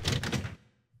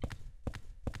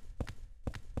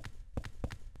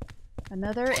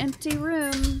 Another empty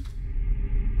room.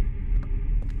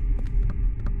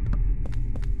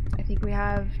 I think we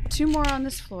have 2 more on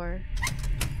this floor.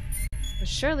 But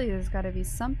surely there's gotta be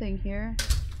something here.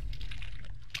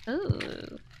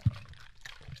 Ooh.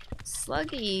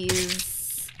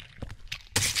 Sluggies.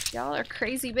 Y'all are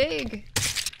crazy big.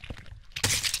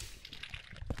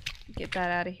 Get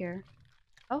that out of here.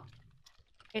 Oh.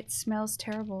 It smells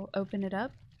terrible. Open it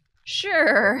up?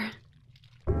 Sure.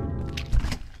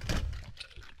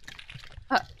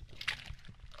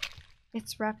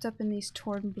 It's wrapped up in these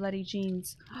torn, bloody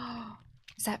jeans.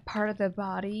 Is that part of the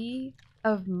body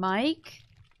of Mike?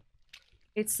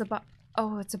 It's the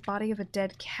oh, it's a body of a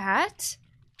dead cat?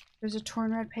 There's a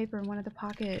torn red paper in one of the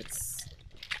pockets.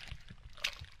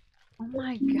 Oh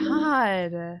my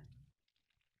god.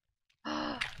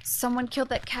 Someone killed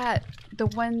that cat. The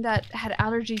one that had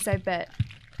allergies, I bet.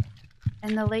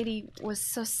 And the lady was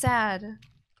so sad.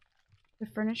 The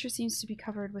furniture seems to be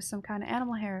covered with some kind of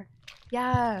animal hair.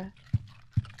 Yeah.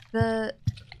 The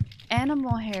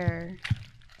animal hair.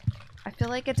 I feel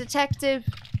like a detective.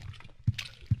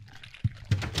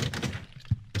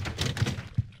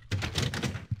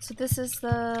 So this is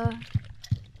the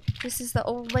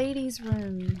old lady's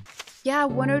room. Yeah,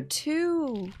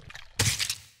 102.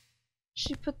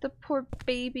 She put the poor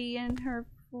baby in her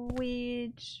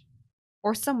fridge.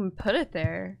 Or someone put it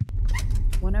there.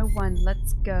 101,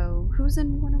 let's go. Who's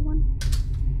in 101?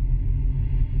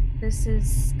 This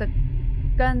is the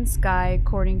guns guy,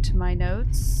 according to my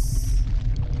notes.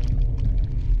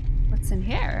 What's in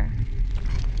here?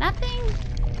 Nothing?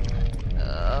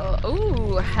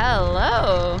 Ooh,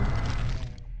 hello.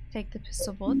 Take the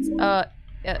pistol bullets.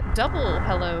 Double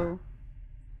hello.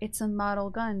 It's a model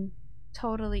gun.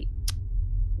 Totally.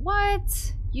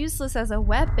 What? Useless as a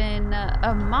weapon.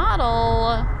 A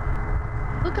model?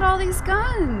 Look at all these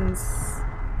guns.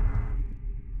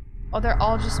 Oh, they're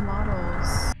all just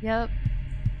models. Yep.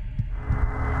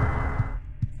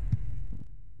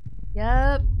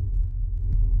 Yep.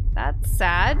 That's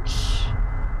sad.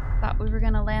 Thought we were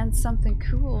gonna land something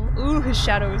cool. Ooh, his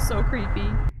shadow is so creepy.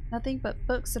 Nothing but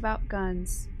books about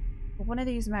guns. But one of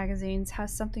these magazines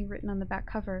has something written on the back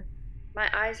cover. My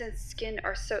eyes and skin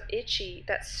are so itchy.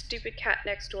 That stupid cat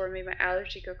next door made my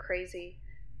allergy go crazy.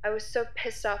 I was so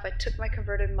pissed off I took my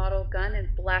converted model gun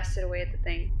and blasted away at the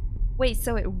thing. Wait,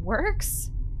 so it works?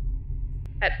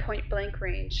 At point blank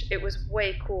range. It was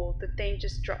way cool. The thing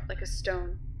just dropped like a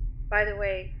stone. By the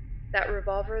way, that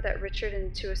revolver that Richard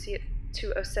in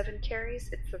 207 carries,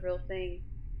 it's the real thing.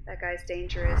 That guy's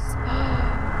dangerous.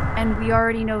 And we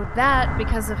already know that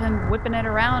because of him whipping it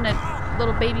around at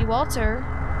little baby Walter.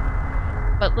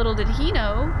 But little did he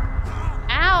know.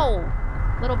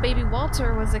 Ow! Little baby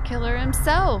Walter was a killer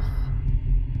himself.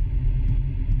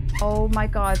 Oh my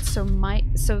god, so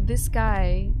this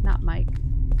guy, not Mike.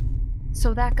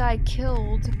 So that guy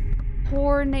killed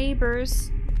poor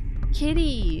neighbor's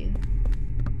kitty.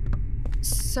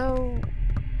 So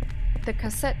the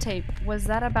cassette tape, was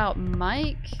that about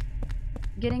Mike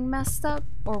getting messed up?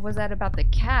 Or was that about the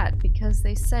cat? Because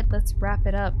they said, let's wrap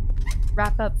it up.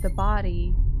 Wrap up the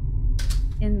body.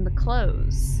 in the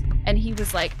clothes. And he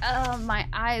was like, oh, my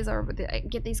eyes are,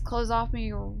 get these clothes off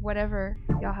me or whatever.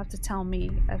 Y'all have to tell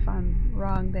me if I'm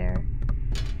wrong there.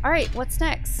 All right, what's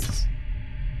next?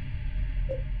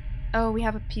 Oh, we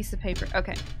have a piece of paper.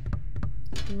 Okay.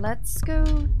 Let's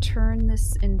go turn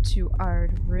this into our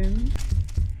room.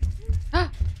 Ah!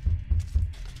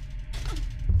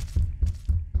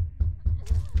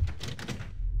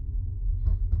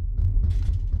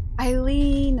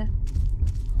 Eileen!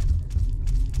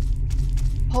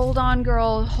 Hold on,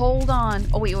 girl. Hold on.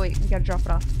 Oh, wait. We gotta drop it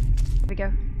off. There we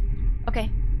go. Okay.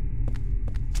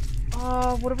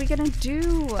 Oh, what are we gonna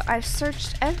do? I've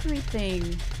searched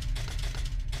everything.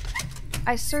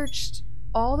 I searched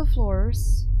all the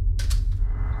floors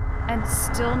and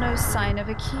still no sign of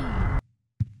a key.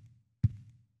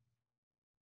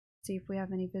 See if we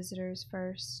have any visitors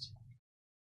first.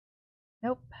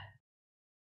 Nope.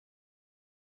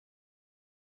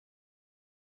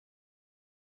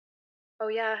 Oh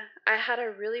yeah, I had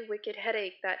a really wicked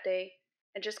headache that day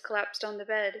and just collapsed on the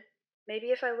bed.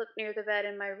 Maybe if I look near the bed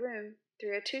in my room,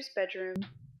 302's bedroom.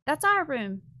 That's our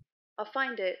room. I'll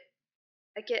find it.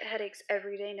 I get headaches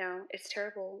every day now. It's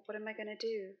terrible. What am I gonna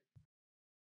do?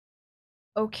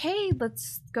 Okay,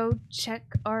 let's go check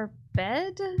our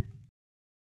bed.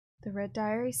 The red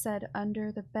diary said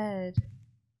under the bed.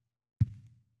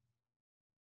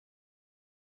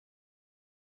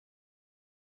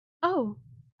 Oh,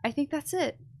 I think that's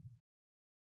it.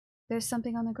 There's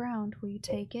something on the ground. Will you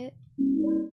take it?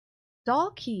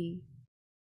 Doll key.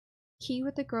 Key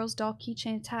with the girl's doll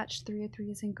keychain attached.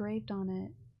 303 is engraved on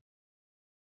it.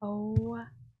 Oh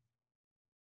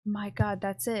my god,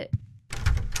 that's it.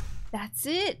 That's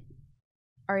it!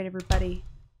 Alright, everybody.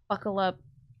 Buckle up.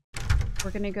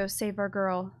 We're gonna go save our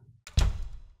girl.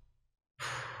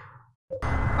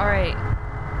 Alright.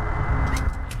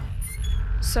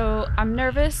 So, I'm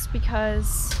nervous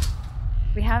because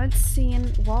we haven't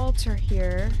seen Walter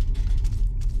here.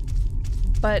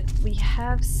 But we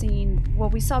have seen... Well,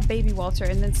 we saw baby Walter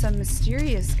and then some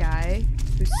mysterious guy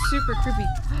who's super creepy.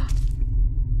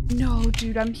 No,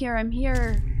 dude, I'm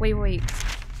here. Wait.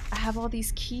 I have all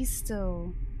these keys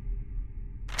still.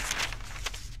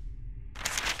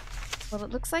 Well,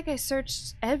 it looks like I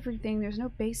searched everything. There's no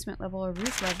basement level or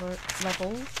roof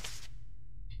level.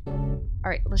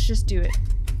 Alright, let's just do it.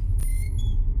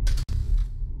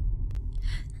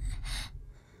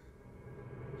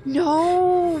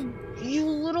 No! You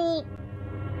little...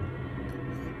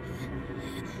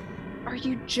 Are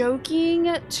you joking?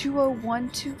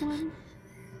 20121?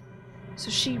 So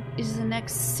she is the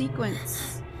next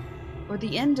sequence. Or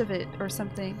the end of it, or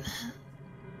something.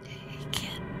 I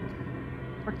can't.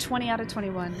 Or 20 out of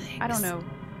 21. Thanks. I don't know.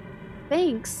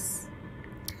 Thanks.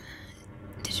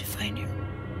 Did you find your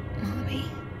mommy?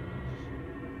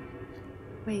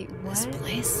 Wait, what? This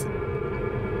place?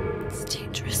 It's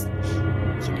dangerous.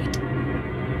 You need to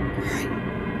hurry.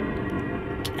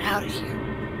 Get out of here.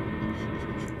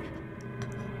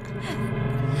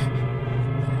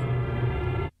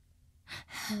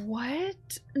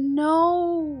 What?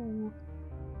 No.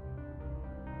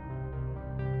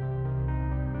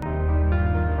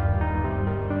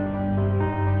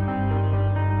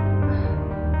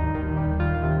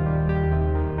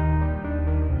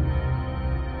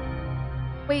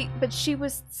 Wait, but she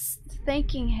was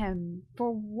thanking him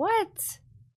for what?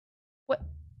 What?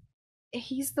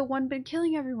 He's the one been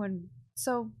killing everyone.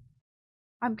 So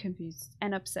I'm confused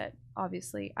and upset,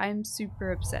 obviously. I'm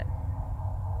super upset.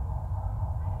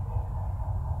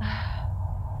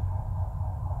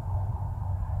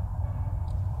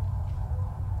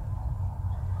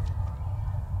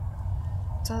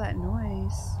 What's all that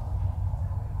noise?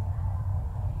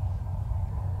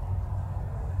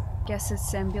 Guess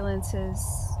it's ambulances.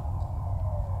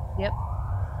 Yep.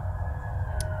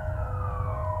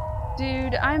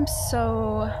 Dude, I'm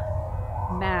so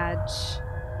mad.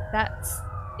 That's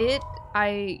it.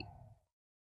 I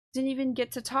didn't even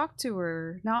get to talk to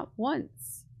her. Not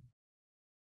once.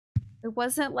 It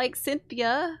wasn't like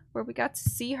Cynthia, where we got to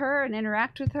see her and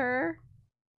interact with her.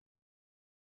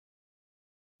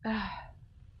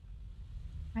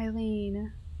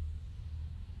 Eileen.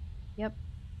 Yep.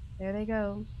 There they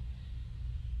go.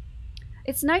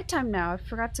 It's nighttime now. I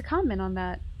forgot to comment on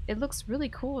that. It looks really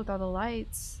cool with all the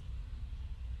lights.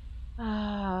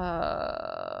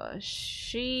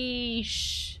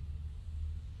 Sheesh.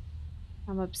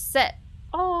 I'm upset.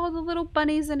 Oh, the little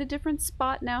bunny's in a different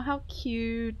spot now. How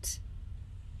cute.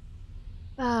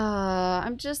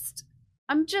 I'm just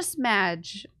mad.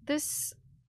 This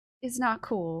is not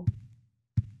cool.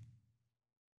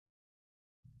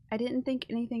 I didn't think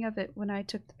anything of it when I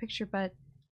took the picture, but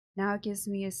now it gives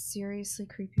me a seriously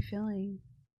creepy feeling.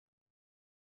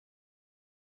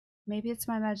 Maybe it's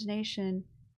my imagination,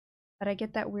 but I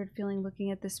get that weird feeling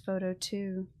looking at this photo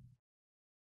too.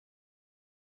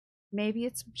 Maybe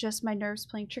it's just my nerves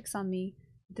playing tricks on me.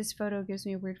 This photo gives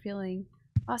me a weird feeling.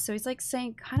 Oh, so he's like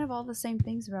saying kind of all the same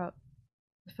things about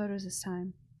the photos this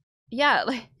time. Yeah,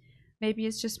 like maybe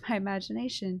it's just my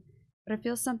imagination, but I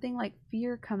feel something like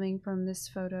fear coming from this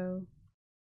photo.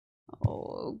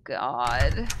 Oh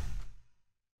god.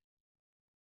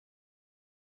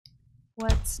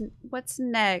 What's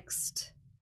next?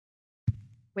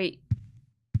 Wait.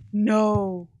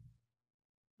 No.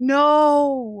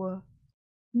 No.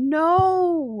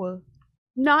 No.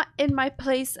 Not in my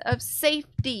place of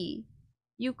safety.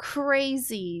 You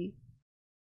crazy.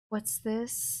 What's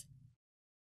this?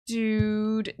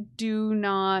 Dude, do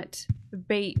not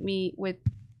bait me with...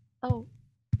 Oh,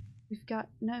 we've got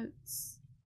notes.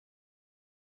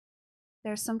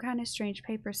 There's some kind of strange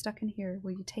paper stuck in here.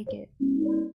 Will you take it?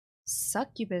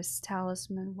 Succubus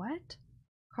talisman. What?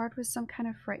 Card with some kind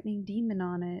of frightening demon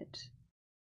on it.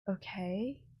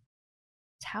 Okay.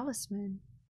 Talisman.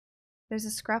 There's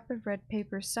a scrap of red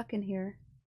paper stuck in here.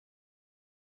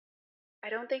 I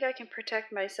don't think I can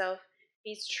protect myself.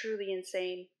 He's truly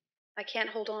insane. I can't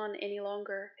hold on any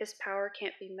longer. His power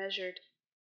can't be measured.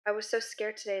 I was so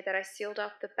scared today that I sealed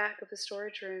off the back of the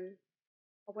storage room.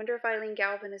 I wonder if Eileen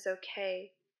Galvin is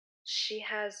okay. She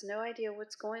has no idea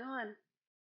what's going on,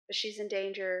 but she's in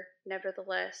danger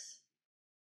nevertheless.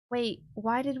 Wait,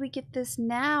 why did we get this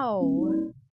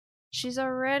now? She's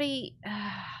already...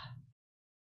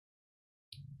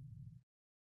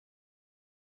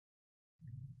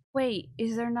 Wait,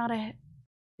 is there not a...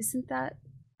 Isn't that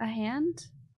a hand?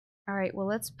 Alright, well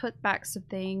let's put back some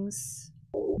things.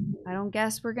 I don't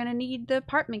guess we're gonna need the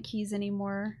apartment keys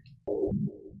anymore.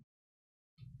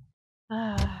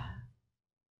 I'm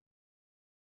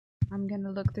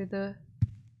gonna look through the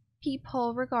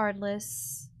peephole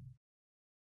regardless.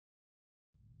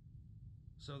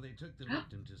 So they took the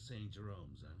victim to St.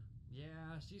 Jerome's, huh?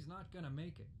 Yeah, she's not gonna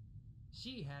make it.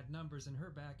 She had numbers in her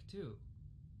back too.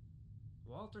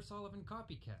 Walter Sullivan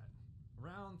copycat.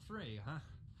 Round 3, huh?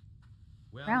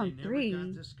 Well, Round they never 3.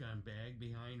 got the scumbag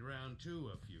behind round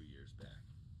 2 a few years back.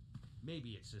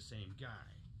 Maybe it's the same guy.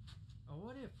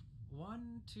 What if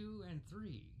 1, 2, and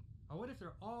 3? What if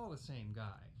they're all the same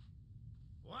guy?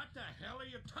 What the hell are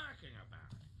you talking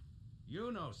about?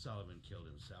 You know Sullivan killed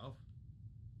himself.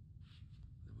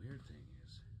 The weird thing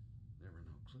is, there were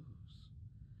no clues.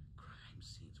 Crime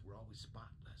scenes were always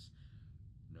spotless.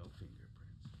 No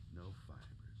fingerprints, no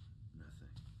fibers,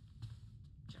 nothing.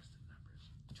 Just the numbers.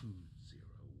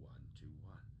 20121.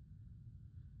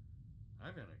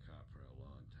 I've been a cop for a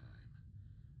long time,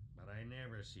 but I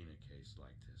never seen a case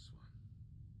like this one.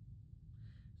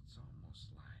 It's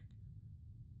almost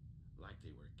like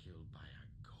they were killed by a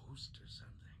ghost or something.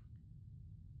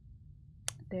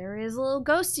 There is a little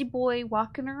ghosty boy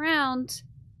walking around.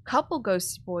 Couple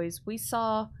ghosty boys. We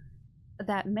saw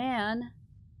that man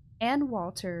and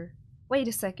Walter. Wait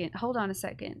a second. Hold on a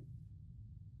second.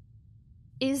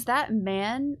 Is that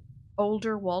man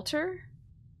older Walter?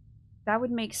 That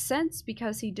would make sense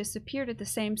because he disappeared at the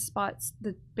same spots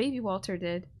that baby Walter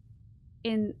did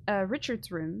in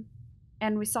Richard's room.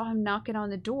 And we saw him knocking on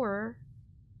the door.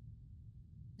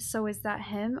 So is that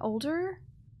him older?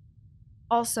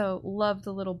 Also, love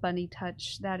the little bunny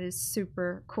touch. That is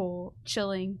super cool.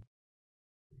 Chilling.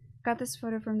 Got this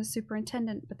photo from the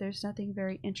superintendent, but there's nothing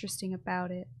very interesting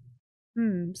about it.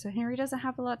 So Henry doesn't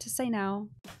have a lot to say now.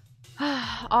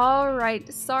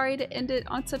 Alright, sorry to end it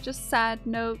on such a sad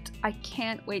note. I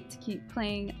can't wait to keep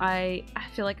playing. I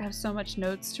feel like I have so much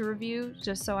notes to review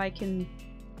just so I can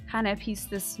kind of piece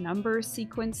this number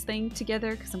sequence thing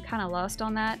together because I'm kind of lost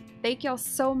on that. Thank y'all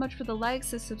so much for the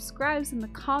likes, the subscribes, and the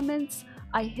comments.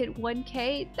 I hit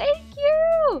 1K. Thank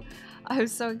you! I'm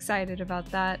so excited about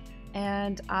that.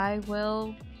 And I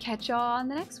will catch y'all on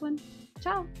the next one.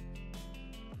 Ciao!